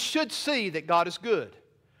we should see that God is good.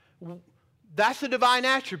 That's a divine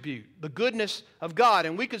attribute, the goodness of God,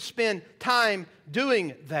 and we could spend time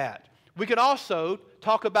doing that. We could also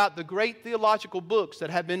talk about the great theological books that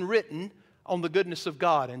have been written on the goodness of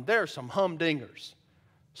God, and there are some humdingers.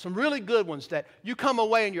 Some really good ones that you come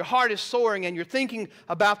away and your heart is soaring and you're thinking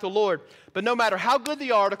about the Lord. But no matter how good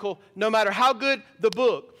the article, no matter how good the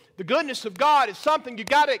book, the goodness of God is something you've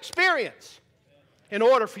got to experience in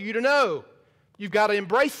order for you to know. You've got to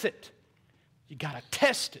embrace it. You've got to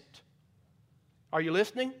test it. Are you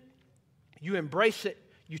listening? You embrace it,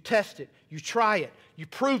 you test it, you try it, you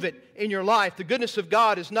prove it in your life. The goodness of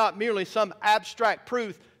God is not merely some abstract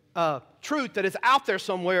truth that is out there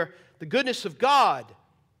somewhere. The goodness of God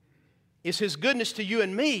is His goodness to you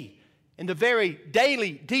and me in the very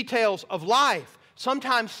daily details of life.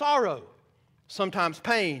 Sometimes sorrow, sometimes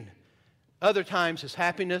pain, other times His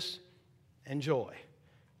happiness and joy.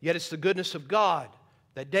 Yet it's the goodness of God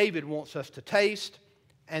that David wants us to taste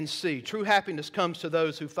and see. True happiness comes to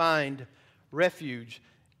those who find refuge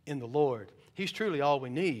in the Lord. He's truly all we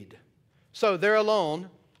need. So they're alone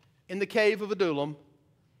in the cave of Adullam.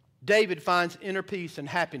 David finds inner peace and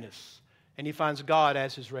happiness, and he finds God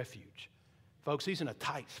as his refuge. Folks, he's in a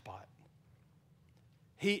tight spot.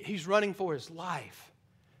 He's running for his life.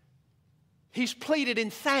 He's pleaded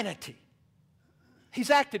insanity.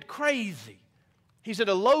 He's acted crazy. He's at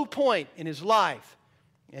a low point in his life,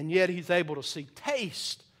 and yet he's able to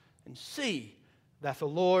taste and see that the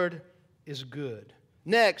Lord is good.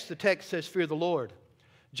 Next, the text says, fear the Lord.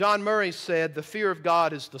 John Murray said, the fear of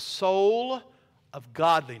God is the soul of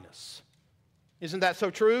godliness. Isn't that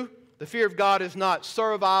so true? The fear of God is not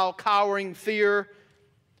servile, cowering fear.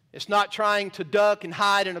 It's not trying to duck and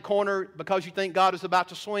hide in a corner because you think God is about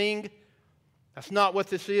to swing. That's not what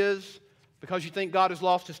this is. Because you think God has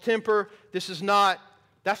lost his temper. That's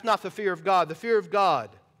not the fear of God. The fear of God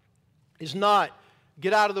is not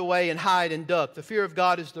get out of the way and hide and duck. The fear of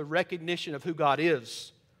God is the recognition of who God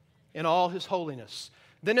is in all his holiness.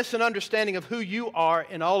 Then it's an understanding of who you are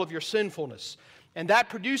in all of your sinfulness. And that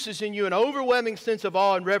produces in you an overwhelming sense of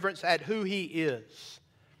awe and reverence at who he is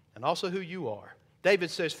and also who you are. David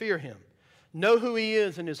says, fear him. Know who he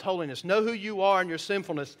is in his holiness. Know who you are in your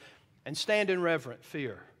sinfulness and stand in reverent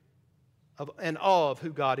fear and awe of who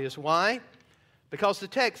God is. Why? Because the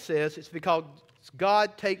text says it's because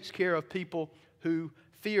God takes care of people who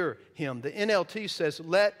fear him. The NLT says,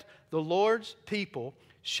 let the Lord's people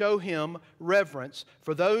show him reverence,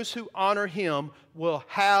 for those who honor him will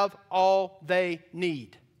have all they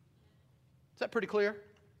need. Is that pretty clear?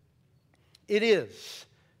 It is.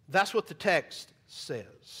 That's what the text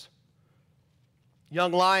says.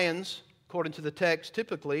 Young lions, according to the text,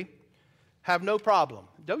 typically have no problem.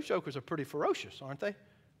 Those jokers are pretty ferocious, aren't they?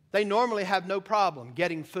 They normally have no problem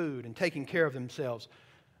getting food and taking care of themselves.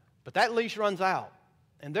 But that leash runs out.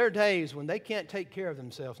 And there are days when they can't take care of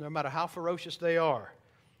themselves, no matter how ferocious they are.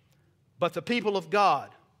 But the people of God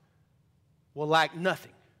will lack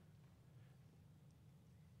nothing.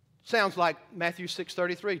 Sounds like Matthew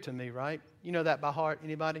 6:33 to me, right? You know that by heart,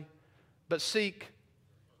 anybody? But seek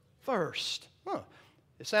first.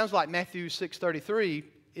 It sounds like Matthew 6:33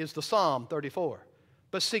 is the Psalm 34.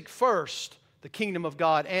 But seek first the kingdom of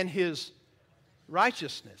God and his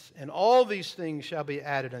righteousness, and all these things shall be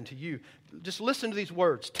added unto you. Just listen to these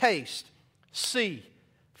words. Taste, see,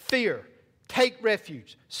 fear, take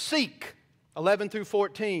refuge, seek. 11 through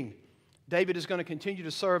 14. David is going to continue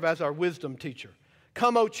to serve as our wisdom teacher.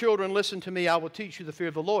 Come, O children, listen to me. I will teach you the fear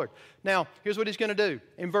of the Lord. Now, here's what he's going to do.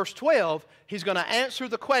 In verse 12, he's going to answer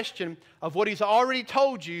the question of what he's already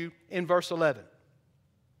told you in verse 11.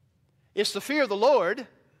 It's the fear of the Lord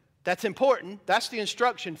that's important. That's the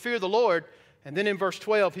instruction, fear the Lord. And then in verse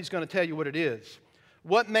 12, he's going to tell you what it is.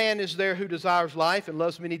 What man is there who desires life and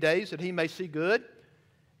loves many days that he may see good?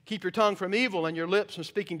 Keep your tongue from evil and your lips from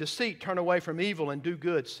speaking deceit. Turn away from evil and do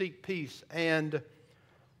good. Seek peace and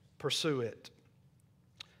pursue it.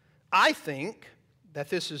 I think that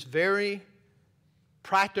this is very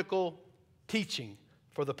practical teaching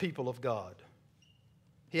for the people of God.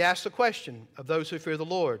 He asks the question of those who fear the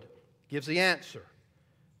Lord, gives the answer.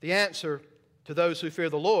 The answer to those who fear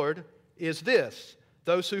the Lord is this: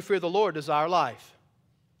 those who fear the Lord desire life.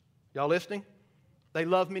 Y'all listening? They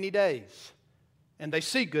love many days, and they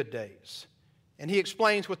see good days. And he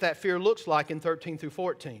explains what that fear looks like in 13 through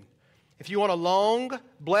 14. If you want a long,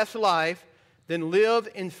 blessed life, then live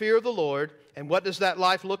in fear of the Lord. And what does that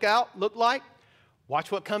life look like?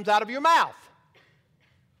 Watch what comes out of your mouth.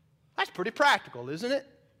 That's pretty practical, isn't it?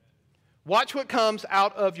 Watch what comes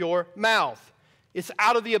out of your mouth. It's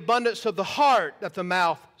out of the abundance of the heart that the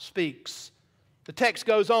mouth speaks. The text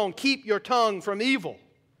goes on, keep your tongue from evil.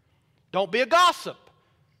 Don't be a gossip.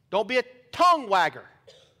 Don't be a tongue wagger,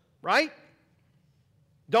 right?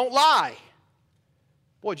 Don't lie.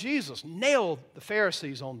 Boy, Jesus nailed the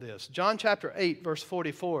Pharisees on this. John chapter 8, verse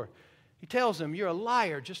 44. He tells them, you're a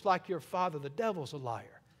liar just like your father, the devil's a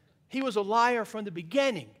liar. He was a liar from the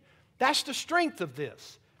beginning. That's the strength of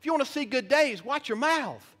this. If you want to see good days, watch your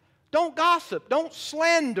mouth. Don't gossip. Don't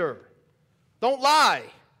slander. Don't lie.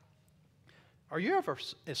 Are you ever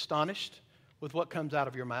astonished with what comes out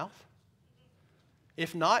of your mouth?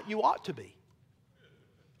 If not, you ought to be.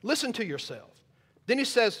 Listen to yourself. Then he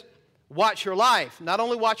says, watch your life. Not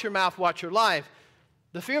only watch your mouth, watch your life.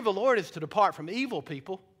 The fear of the Lord is to depart from evil,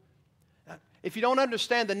 people. If you don't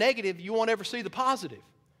understand the negative, you won't ever see the positive.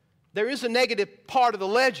 There is a negative part of the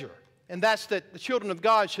ledger, and that's that the children of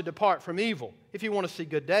God should depart from evil if you want to see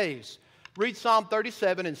good days. Read Psalm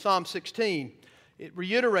 37 and Psalm 16. It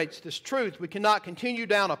reiterates this truth. We cannot continue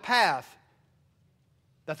down a path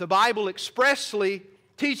that the Bible expressly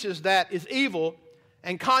teaches that is evil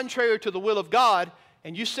and contrary to the will of God,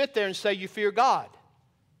 and you sit there and say you fear God.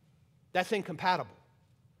 That's incompatible.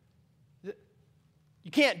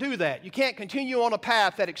 You can't do that. You can't continue on a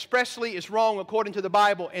path that expressly is wrong according to the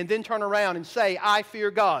Bible and then turn around and say, I fear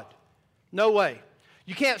God. No way.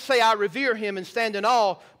 You can't say, I revere Him and stand in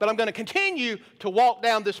awe, but I'm going to continue to walk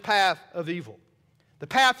down this path of evil. The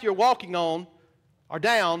path you're walking on or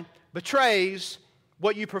down betrays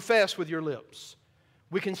what you profess with your lips.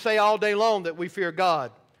 We can say all day long that we fear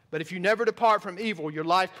God, but if you never depart from evil, your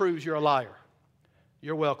life proves you're a liar.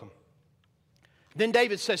 You're welcome. Then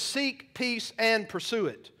David says, seek peace and pursue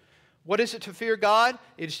it. What is it to fear God?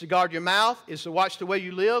 It is to guard your mouth. It's to watch the way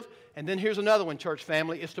you live. And then here's another one, church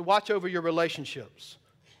family. It's to watch over your relationships.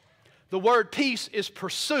 The word peace is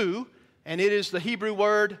pursue, and it is the Hebrew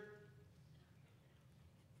word,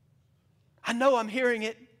 I know I'm hearing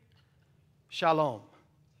it, shalom,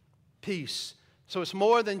 peace. So it's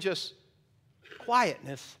more than just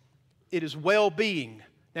quietness. It is well-being.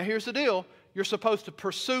 Now here's the deal. You're supposed to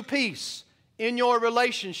pursue peace in your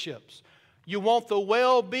relationships. You want the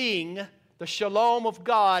well-being, the shalom of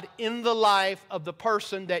God in the life of the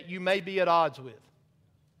person that you may be at odds with.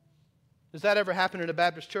 Does that ever happen in a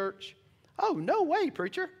Baptist church? Oh, no way,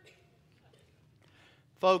 preacher.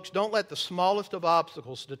 Folks, don't let the smallest of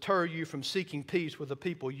obstacles deter you from seeking peace with the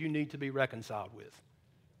people you need to be reconciled with.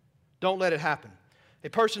 Don't let it happen. A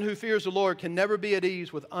person who fears the Lord can never be at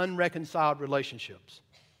ease with unreconciled relationships.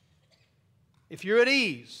 If you're at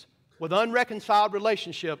ease with unreconciled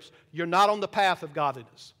relationships, you're not on the path of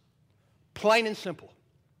godliness. Plain and simple.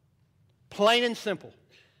 Plain and simple.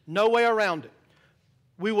 No way around it.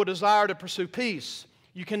 We will desire to pursue peace.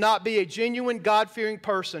 You cannot be a genuine God-fearing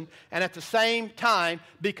person and at the same time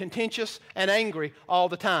be contentious and angry all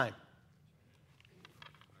the time.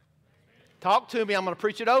 Talk to me, I'm going to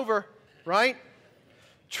preach it over, right?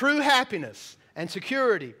 True happiness and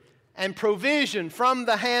security and provision from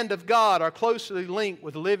the hand of God are closely linked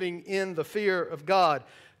with living in the fear of God,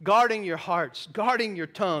 guarding your hearts, guarding your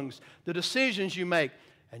tongues, the decisions you make,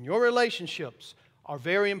 and your relationships are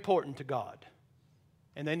very important to God.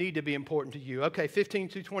 And they need to be important to you. Okay,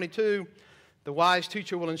 15-22, the wise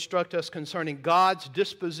teacher will instruct us concerning God's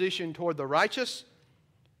disposition toward the righteous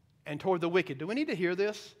and toward the wicked. Do we need to hear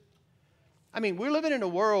this? I mean, we're living in a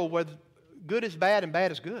world where good is bad and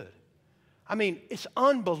bad is good. I mean, it's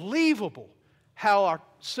unbelievable how our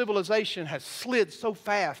civilization has slid so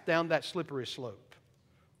fast down that slippery slope.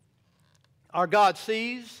 Our God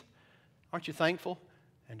sees, aren't you thankful?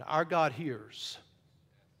 And our God hears.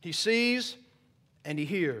 He sees and He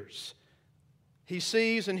hears. He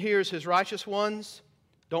sees and hears His righteous ones.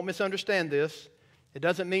 Don't misunderstand this. It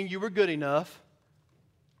doesn't mean you were good enough,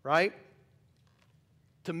 right,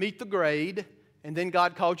 to meet the grade, and then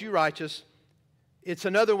God called you righteous. It's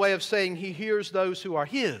another way of saying He hears those who are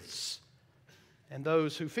His and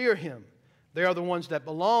those who fear Him. They are the ones that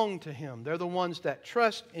belong to Him. They're the ones that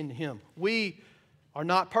trust in Him. We are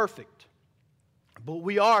not perfect, but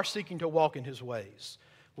we are seeking to walk in His ways.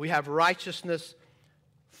 We have righteousness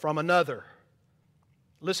from another.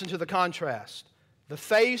 Listen to the contrast. The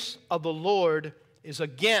face of the Lord is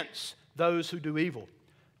against those who do evil.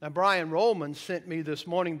 Now, Brian Rollman sent me this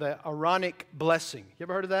morning the Aaronic blessing. You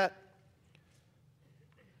ever heard of that?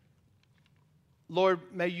 Lord,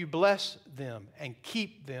 may you bless them and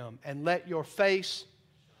keep them and let your face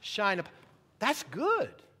shine upon. That's good.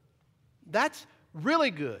 That's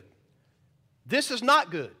really good. This is not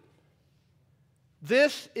good.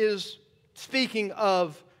 This is speaking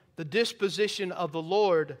of the disposition of the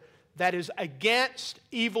Lord that is against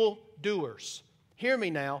evil doers. Hear me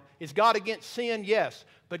now. Is God against sin? Yes.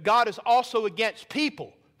 But God is also against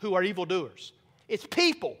people who are evildoers. It's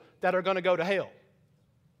people that are going to go to hell.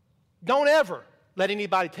 Don't ever let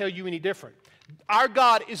anybody tell you any different. Our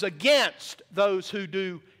God is against those who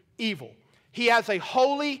do evil. He has a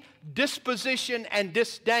holy disposition and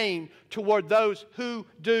disdain toward those who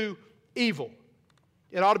do evil.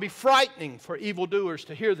 It ought to be frightening for evildoers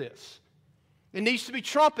to hear this. It needs to be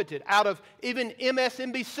trumpeted out of even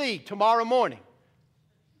MSNBC tomorrow morning.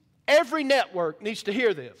 Every network needs to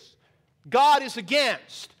hear this. God is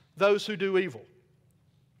against those who do evil.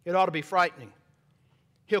 It ought to be frightening.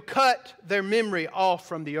 He'll cut their memory off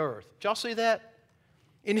from the earth. Did y'all see that?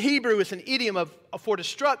 In Hebrew, it's an idiom for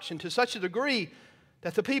destruction to such a degree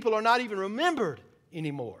that the people are not even remembered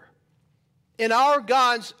anymore. In our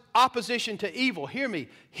God's opposition to evil, hear me,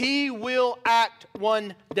 He will act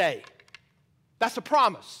one day. That's a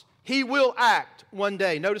promise. He will act one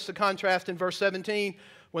day. Notice the contrast in verse 17.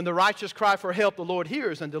 When the righteous cry for help, the Lord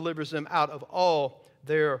hears and delivers them out of all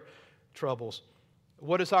their troubles.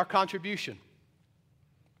 What is our contribution?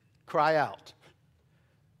 Cry out.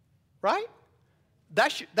 Right?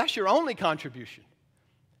 That's your only contribution,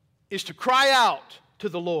 is to cry out to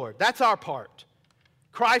the Lord. That's our part.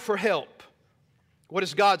 Cry for help. What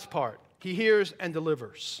is God's part? He hears and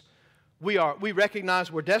delivers. We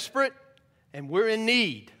recognize we're desperate and we're in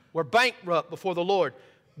need. We're bankrupt before the Lord.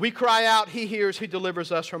 We cry out, He hears, He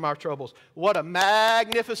delivers us from our troubles. What a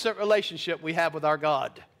magnificent relationship we have with our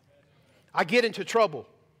God. I get into trouble.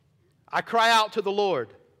 I cry out to the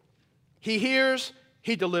Lord. He hears,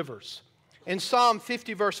 He delivers. In Psalm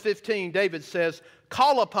 50, verse 15, David says,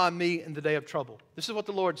 call upon me in the day of trouble. This is what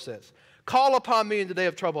the Lord says. Call upon me in the day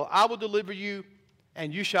of trouble. I will deliver you,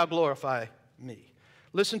 and you shall glorify me.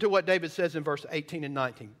 Listen to what David says in verse 18 and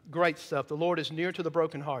 19. Great stuff. The Lord is near to the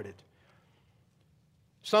brokenhearted.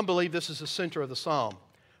 Some believe this is the center of the psalm.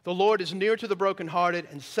 The Lord is near to the brokenhearted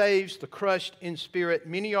and saves the crushed in spirit.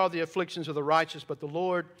 Many are the afflictions of the righteous, but the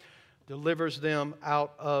Lord delivers them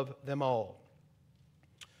out of them all.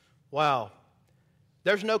 Wow.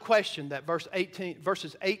 There's no question that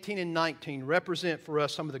verses 18 and 19 represent for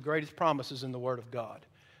us some of the greatest promises in the Word of God.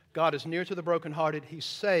 God is near to the brokenhearted. He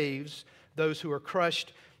saves those who are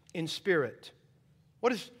crushed in spirit.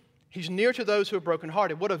 He's near to those who are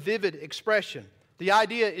brokenhearted. What a vivid expression. The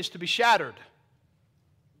idea is to be shattered.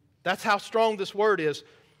 That's how strong this word is.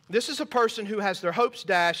 This is a person who has their hopes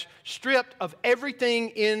dashed, stripped of everything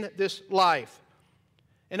in this life.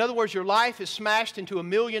 In other words, your life is smashed into a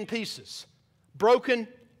million pieces.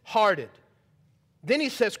 Broken-hearted. Then he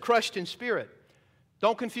says crushed in spirit.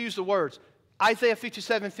 Don't confuse the words. Isaiah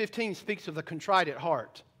 57:15 speaks of the contrite at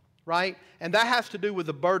heart, right? And that has to do with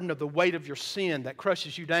the burden of the weight of your sin that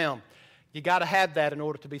crushes you down. You got to have that in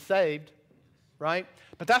order to be saved, right?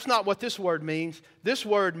 But that's not what this word means. This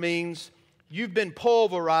word means you've been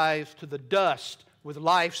pulverized to the dust with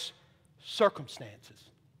life's circumstances.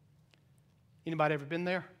 Anybody ever been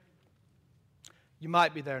there? You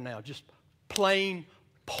might be there now, just plain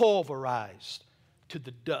pulverized to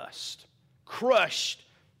the dust, crushed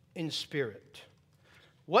in spirit.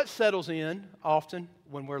 What settles in often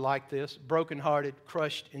when we're like this, brokenhearted,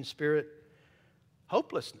 crushed in spirit?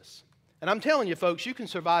 Hopelessness. And I'm telling you, folks, you can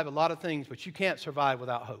survive a lot of things, but you can't survive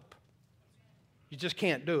without hope. You just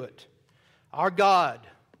can't do it. Our God,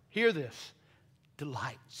 hear this,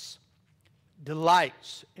 delights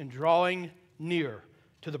in drawing near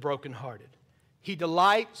to the brokenhearted. He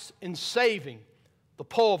delights in saving the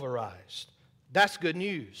pulverized. That's good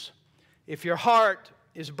news. If your heart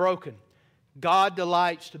is broken, God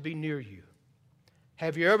delights to be near you.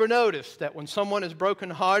 Have you ever noticed that when someone is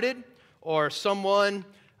brokenhearted or someone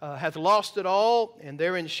has lost it all and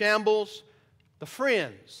they're in shambles, the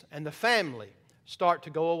friends and the family start to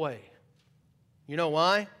go away? You know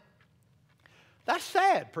why? That's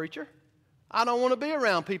sad, preacher. I don't want to be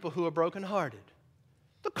around people who are brokenhearted.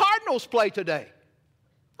 The Cardinals play today.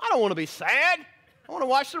 I don't want to be sad. I want to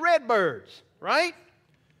watch the Redbirds, right?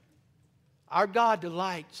 Our God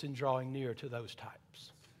delights in drawing near to those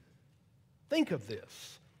types. Think of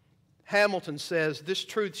this. Hamilton says this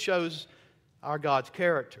truth shows our God's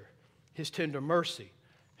character, His tender mercy,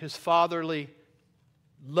 His fatherly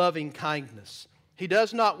loving kindness. He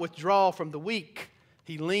does not withdraw from the weak.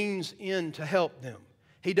 He leans in to help them.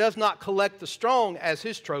 He does not collect the strong as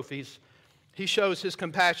His trophies. He shows His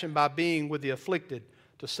compassion by being with the afflicted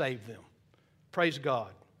to save them. Praise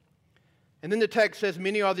God. And then the text says,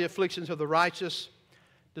 many are the afflictions of the righteous.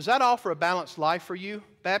 Does that offer a balanced life for you,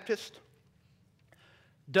 Baptist?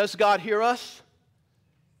 Does God hear us?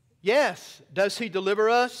 Yes. Does He deliver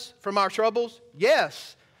us from our troubles?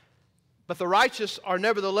 Yes. But the righteous are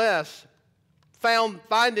nevertheless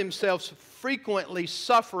find themselves frequently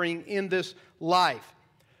suffering in this life.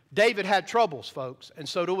 David had troubles, folks, and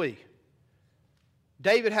so do we.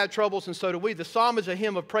 David had troubles, and so do we. The psalm is a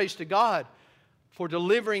hymn of praise to God for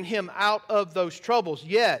delivering him out of those troubles.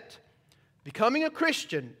 Yet, becoming a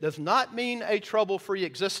Christian does not mean a trouble-free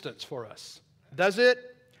existence for us, does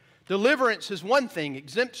it? Deliverance is one thing.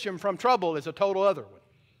 Exemption from trouble is a total other one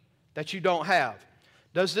that you don't have.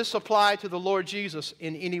 Does this apply to the Lord Jesus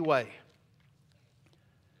in any way?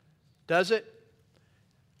 Does it?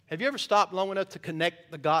 Have you ever stopped long enough to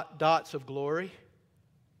connect the dots of glory?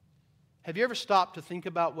 Have you ever stopped to think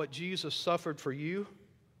about what Jesus suffered for you?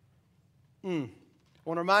 I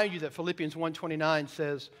want to remind you that Philippians 1:29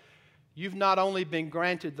 says, you've not only been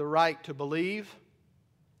granted the right to believe,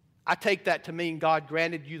 I take that to mean God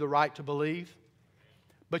granted you the right to believe,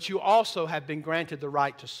 but you also have been granted the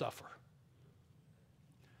right to suffer.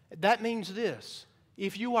 That means this,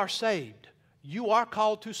 if you are saved, you are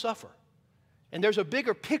called to suffer. And there's a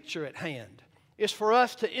bigger picture at hand. It's for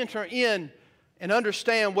us to enter in and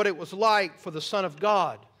understand what it was like for the Son of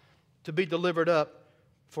God to be delivered up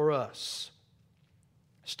for us.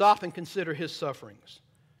 Stop and consider His sufferings.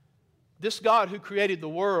 This God who created the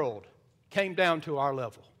world came down to our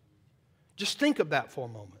level. Just think of that for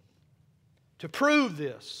a moment. To prove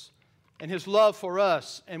this and His love for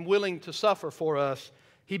us and willing to suffer for us,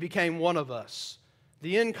 He became one of us.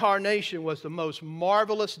 The incarnation was the most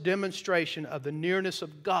marvelous demonstration of the nearness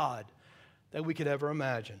of God that we could ever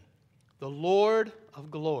imagine. The Lord of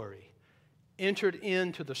glory entered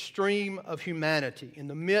into the stream of humanity in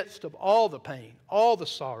the midst of all the pain, all the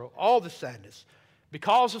sorrow, all the sadness,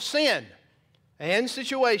 because of sin and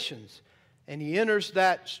situations. And He enters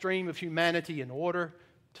that stream of humanity in order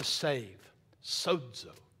to save,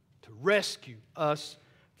 sozo, to rescue us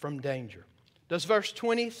from danger. Does verse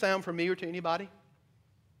 20 sound familiar to anybody?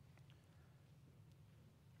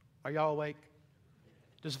 Are y'all awake?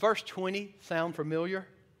 Does verse 20 sound familiar?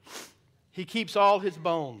 He keeps all His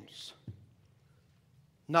bones.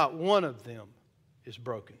 Not one of them is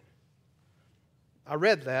broken. I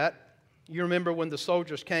read that. You remember when the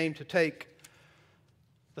soldiers came to take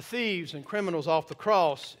the thieves and criminals off the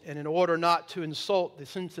cross, and in order not to insult the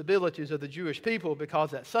sensibilities of the Jewish people,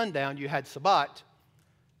 because at sundown you had Sabbat.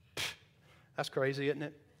 That's crazy, isn't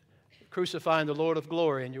it? Crucifying the Lord of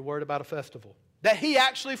glory, and you're worried about a festival that He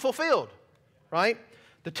actually fulfilled, right?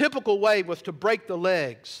 The typical way was to break the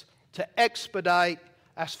legs, to expedite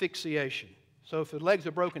asphyxiation. So if the legs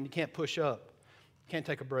are broken, you can't push up. You can't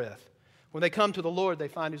take a breath. When they come to the Lord, they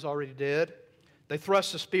find He's already dead. They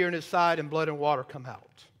thrust a spear in His side, and blood and water come out.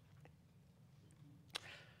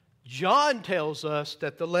 John tells us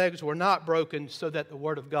that the legs were not broken so that the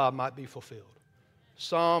Word of God might be fulfilled.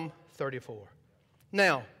 Psalm 34.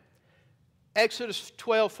 Now, Exodus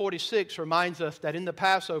 12:46 reminds us that in the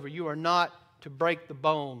Passover you are not to break the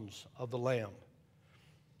bones of the lamb.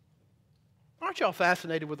 Aren't y'all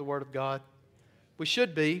fascinated with the Word of God? We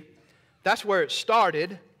should be. That's where it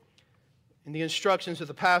started. In the instructions of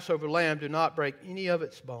the Passover lamb, do not break any of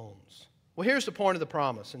its bones. Well, here's the point of the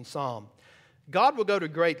promise in Psalm. God will go to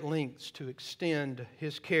great lengths to extend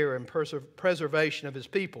His care and preservation of His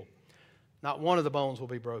people. Not one of the bones will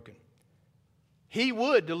be broken. He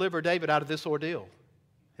would deliver David out of this ordeal.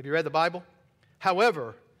 Have you read the Bible?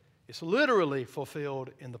 However, it's literally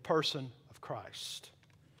fulfilled in the person of Christ.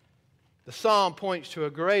 The psalm points to a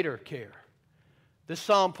greater care. This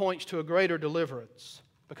psalm points to a greater deliverance,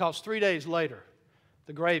 because 3 days later,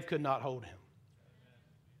 the grave could not hold Him.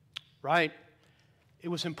 Right? It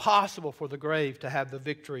was impossible for the grave to have the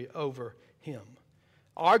victory over Him.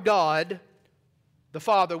 Our God, the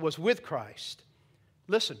Father, was with Christ.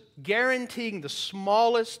 Listen, guaranteeing the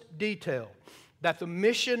smallest detail that the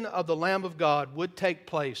mission of the Lamb of God would take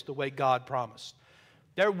place the way God promised.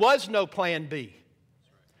 There was no plan B.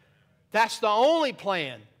 That's the only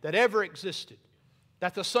plan that ever existed,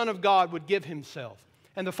 that the Son of God would give Himself.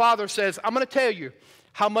 And the Father says, I'm going to tell you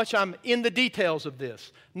how much I'm in the details of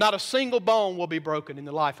this. Not a single bone will be broken in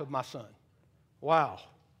the life of my Son. Wow.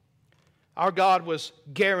 Our God was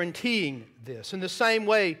guaranteeing this. In the same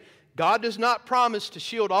way, God does not promise to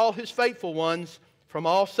shield all His faithful ones from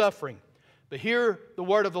all suffering. But hear the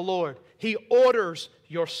word of the Lord. He orders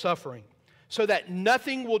your suffering so that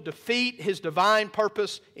nothing will defeat His divine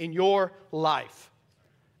purpose in your life.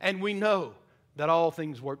 And we know that all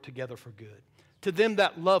things work together for good. To them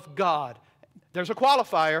that love God, there's a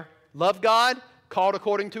qualifier. Love God, called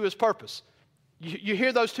according to His purpose. You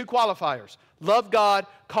hear those two qualifiers. Love God,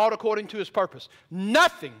 called according to His purpose.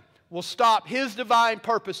 Nothing will stop His divine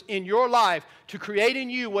purpose in your life to create in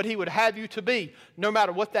you what He would have you to be, no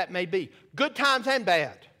matter what that may be. Good times and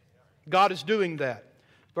bad. God is doing that.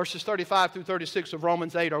 Verses 35 through 36 of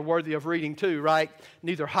Romans 8 are worthy of reading too, right?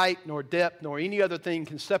 Neither height nor depth nor any other thing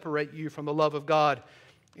can separate you from the love of God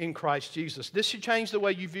in Christ Jesus. This should change the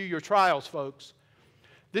way you view your trials, folks.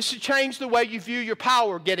 This should change the way you view your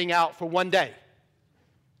power getting out for one day.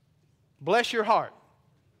 Bless your heart.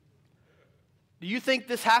 Do you think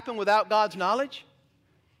this happened without God's knowledge?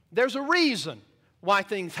 There's a reason why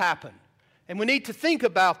things happen. And we need to think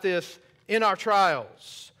about this in our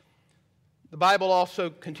trials. The Bible also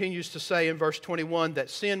continues to say in verse 21 that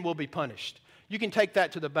sin will be punished. You can take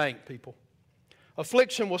that to the bank, people.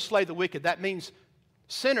 Affliction will slay the wicked. That means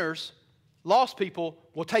sinners, lost people,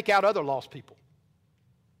 will take out other lost people.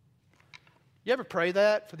 You ever pray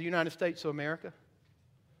that for the United States of America?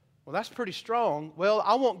 Well, that's pretty strong. Well,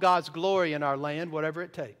 I want God's glory in our land, whatever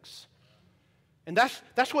it takes. And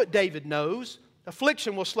that's what David knows.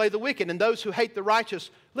 Affliction will slay the wicked, and those who hate the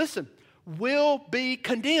righteous, listen, will be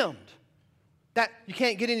condemned. That you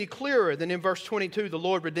can't get any clearer than in verse 22, the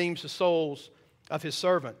Lord redeems the souls of His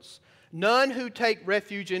servants. None who take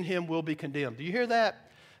refuge in Him will be condemned. Do you hear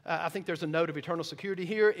that? I think there's a note of eternal security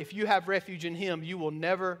here. If you have refuge in Him, you will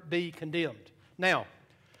never be condemned. Now,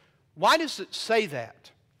 why does it say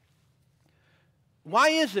that? Why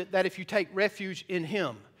is it that if you take refuge in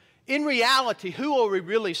Him, in reality, who are we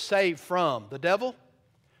really saved from? The devil?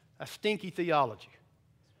 A stinky theology.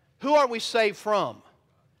 Who are we saved from?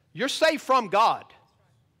 You're saved from God.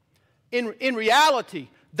 In reality,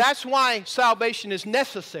 that's why salvation is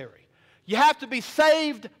necessary. You have to be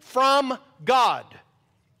saved from God.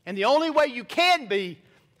 And the only way you can be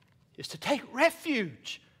is to take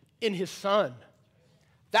refuge in His Son.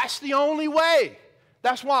 That's the only way.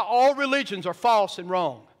 That's why all religions are false and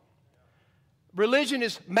wrong. Religion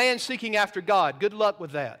is man seeking after God. Good luck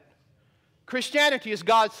with that. Christianity is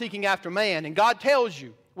God seeking after man, and God tells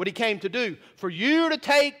you what He came to do, for you to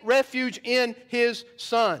take refuge in His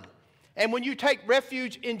Son. And when you take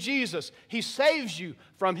refuge in Jesus, He saves you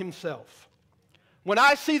from Himself. When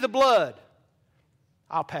I see the blood,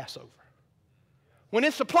 I'll pass over. When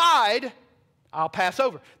it's applied, I'll pass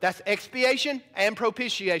over. That's expiation and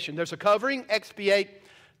propitiation. There's a covering, expiate,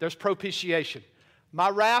 there's propitiation. My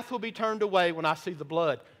wrath will be turned away when I see the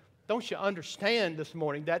blood. Don't you understand this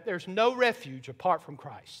morning that there's no refuge apart from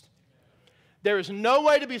Christ? There is no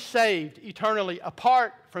way to be saved eternally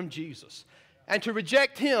apart from Jesus. And to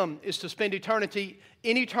reject Him is to spend eternity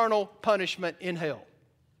in eternal punishment in hell.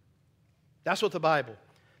 That's what the Bible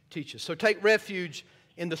teaches. So take refuge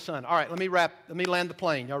in the Son. All right, let me land the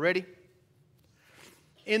plane. Y'all ready?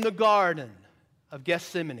 In the Garden of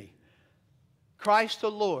Gethsemane, Christ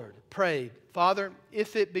the Lord prayed, Father,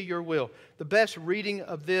 if it be your will. The best reading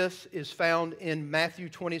of this is found in Matthew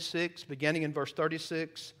 26, beginning in verse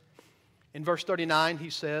 36. In verse 39, He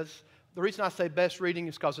says, the reason I say best reading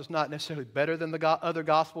is because it's not necessarily better than the other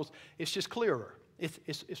Gospels. It's just clearer.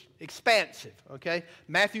 It's expansive, okay?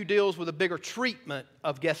 Matthew deals with a bigger treatment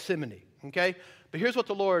of Gethsemane, okay? But here's what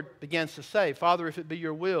the Lord begins to say. Father, if it be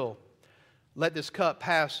your will, let this cup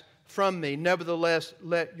pass from me. Nevertheless,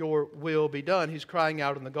 let your will be done. He's crying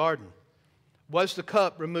out in the garden. Was the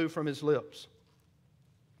cup removed from His lips?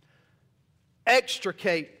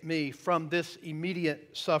 Extricate me from this immediate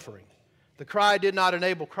suffering. The cry did not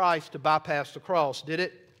enable Christ to bypass the cross, did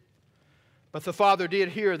it? But the Father did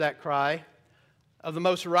hear that cry of the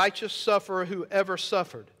most righteous sufferer who ever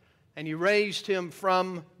suffered, and He raised Him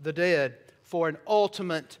from the dead for an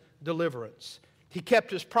ultimate deliverance. He kept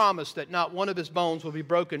His promise that not one of His bones will be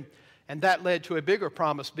broken, and that led to a bigger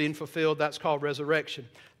promise being fulfilled. That's called resurrection.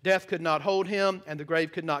 Death could not hold Him, and the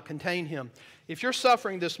grave could not contain Him. If you're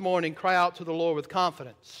suffering this morning, cry out to the Lord with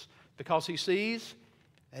confidence, because He sees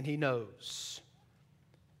and He knows.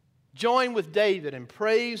 Join with David and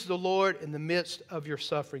praise the Lord in the midst of your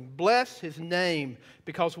suffering. Bless His name,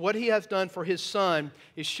 because what He has done for His Son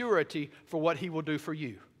is surety for what He will do for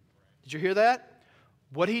you. Did you hear that?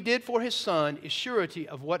 What He did for His Son is surety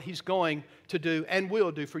of what He's going to do and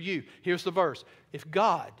will do for you. Here's the verse. If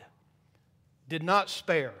God did not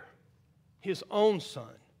spare His own Son,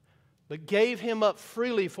 but gave Him up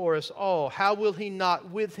freely for us all, how will He not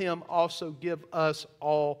with Him also give us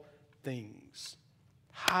all things?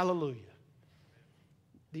 Hallelujah.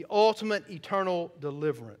 The ultimate eternal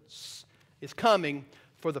deliverance is coming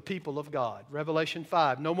for the people of God. Revelation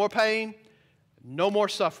 5. No more pain, no more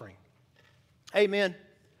suffering. Amen.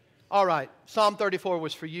 All right. Psalm 34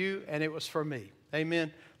 was for you and it was for me.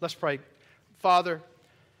 Amen. Let's pray. Father,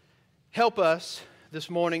 help us this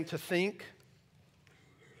morning to think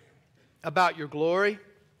about your glory,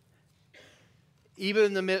 even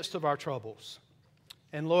in the midst of our troubles.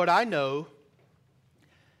 And Lord, I know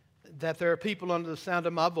that there are people under the sound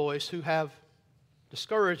of my voice who have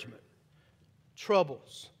discouragement,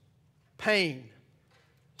 troubles, pain,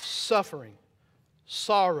 suffering,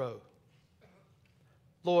 sorrow.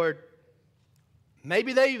 Lord,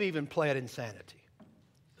 maybe they've even pled insanity,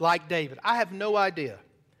 like David. I have no idea.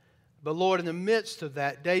 But Lord, in the midst of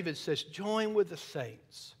that, David says, join with the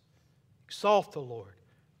saints. Exalt the Lord.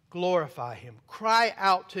 Glorify Him. Cry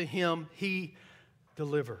out to Him. He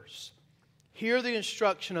delivers. Hear the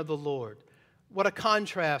instruction of the Lord. What a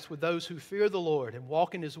contrast with those who fear the Lord and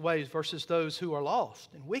walk in His ways versus those who are lost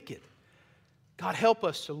and wicked. God, help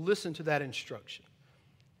us to listen to that instruction.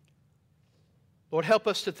 Lord, help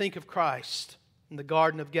us to think of Christ in the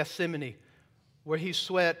Garden of Gethsemane, where He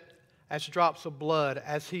sweat as drops of blood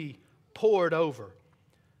as He poured over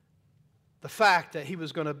the fact that He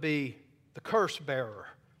was going to be the curse bearer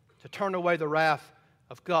to turn away the wrath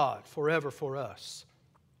of God forever for us.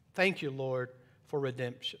 Thank you, Lord, for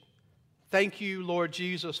redemption. Thank you, Lord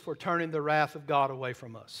Jesus, for turning the wrath of God away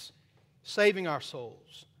from us, saving our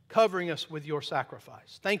souls, covering us with your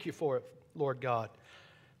sacrifice. Thank you for it, Lord God.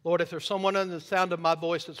 Lord, if there's someone under the sound of my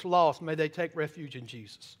voice that's lost, may they take refuge in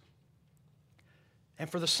Jesus. And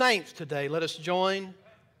for the saints today, let us join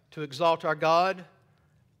to exalt our God.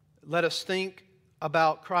 Let us think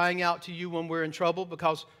about crying out to you when we're in trouble,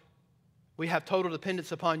 because we have total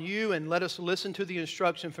dependence upon you, and let us listen to the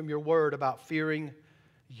instruction from your word about fearing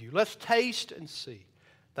you. Let's taste and see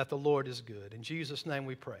that the Lord is good. In Jesus' name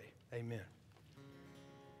we pray. Amen.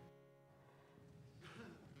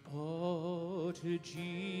 Oh, to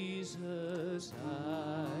Jesus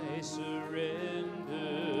I surrender,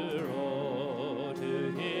 oh,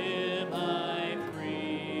 to Him I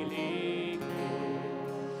freely give.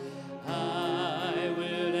 I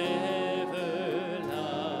will ever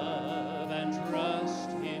love and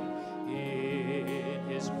trust Him in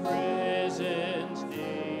His presence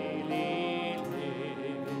daily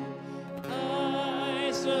live.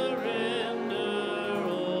 I surrender.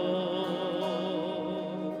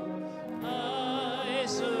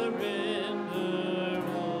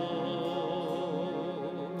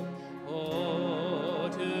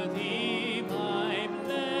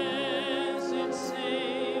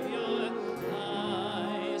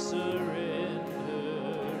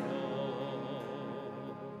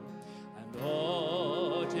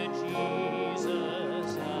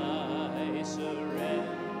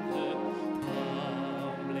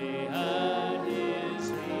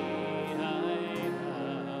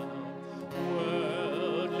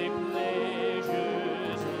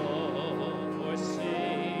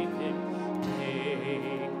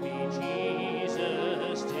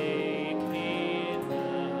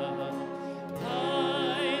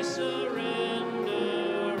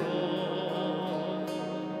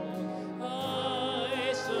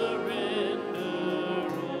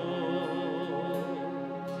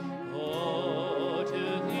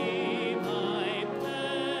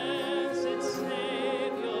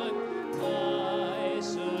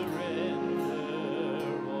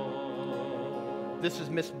 This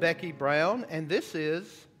is Miss Becky Brown, and this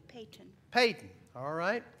is Peyton. All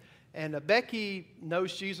right. And Becky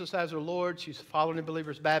knows Jesus as her Lord. She's following in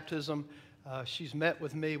believer's baptism. She's met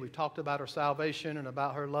with me. We've talked about her salvation and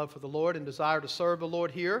about her love for the Lord and desire to serve the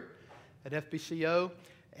Lord here at FBCO.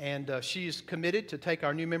 And she's committed to take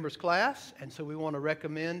our new members class. And so we want to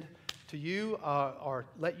recommend to you or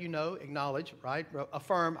let you know, acknowledge, right,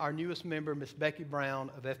 affirm our newest member, Miss Becky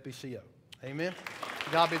Brown of FBCO. Amen.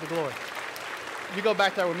 To God be the glory. You go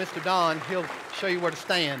back there with Mr. Don, he'll show you where to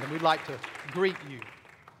stand, and we'd like to greet you.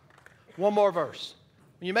 One more verse.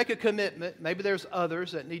 When you make a commitment, maybe there's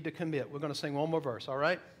others that need to commit. We're going to sing one more verse, all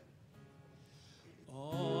right?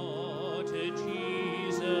 Oh, to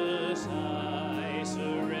Jesus I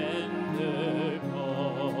surrender.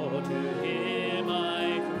 Oh, to Him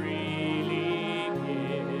I freely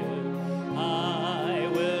give. I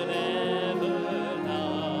will ever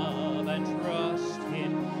love and trust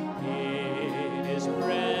Him in His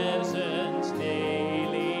presence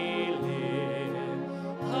daily live.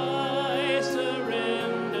 I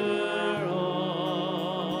surrender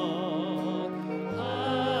all.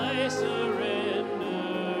 I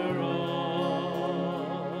surrender all.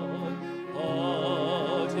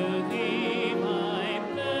 Oh, to Thee, my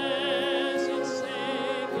blessed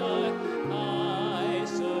Savior, I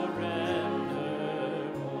surrender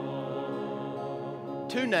all.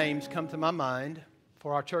 Two names come to my mind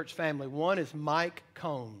for our church family. One is Mike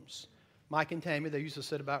Combs. Mike and Tammy, they used to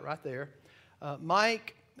sit about right there.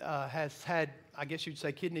 Mike has had, I guess you'd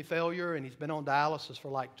say, kidney failure, and he's been on dialysis for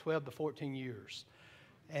like 12 to 14 years.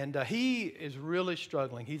 And he is really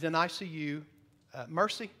struggling. He's in ICU.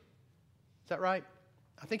 Mercy? Is that right?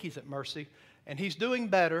 I think he's at Mercy. And he's doing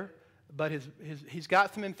better, but he's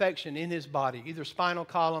got some infection in his body, either spinal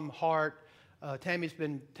column, heart. Tammy's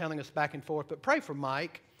been telling us back and forth. But pray for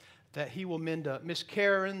Mike that he will mend up. Miss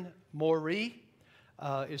Karen Moree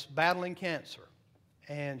is battling cancer,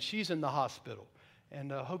 and she's in the hospital.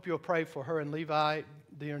 And I hope you'll pray for her and Levi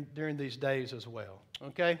during these days as well.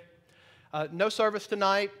 Okay? No service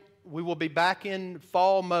tonight. We will be back in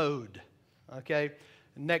fall mode, okay,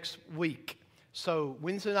 next week. So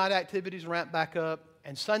Wednesday night activities ramp back up,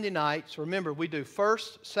 and Sunday nights, remember, we do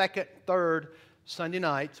first, second, third Sunday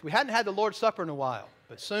nights. We hadn't had the Lord's Supper in a while,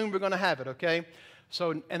 but soon we're going to have it, okay?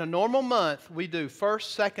 So in a normal month, we do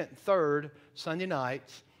first, second, third Sunday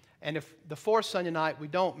nights. And if the fourth Sunday night we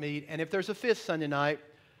don't meet, and if there's a fifth Sunday night,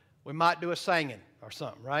 we might do a singing or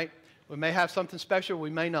something, right? We may have something special, we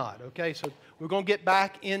may not, okay? So we're going to get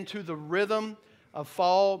back into the rhythm of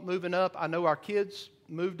fall, moving up. I know our kids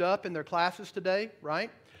moved up in their classes today, right?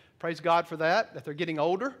 Praise God for that they're getting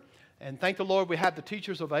older. And thank the Lord we have the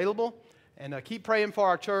teachers available. And keep praying for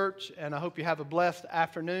our church, and I hope you have a blessed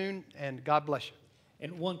afternoon, and God bless you.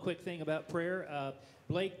 And one quick thing about prayer.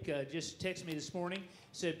 Blake just texted me this morning,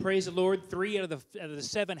 said, praise the Lord, 3 out of the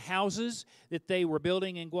 7 houses that they were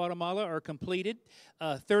building in Guatemala are completed.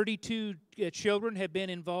 32 children have been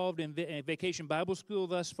involved in Vacation Bible School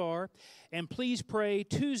thus far. And please pray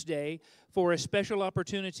Tuesday for a special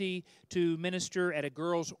opportunity to minister at a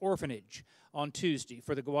girls' orphanage on Tuesday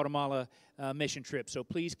for the Guatemala mission trip. So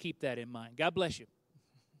please keep that in mind. God bless you.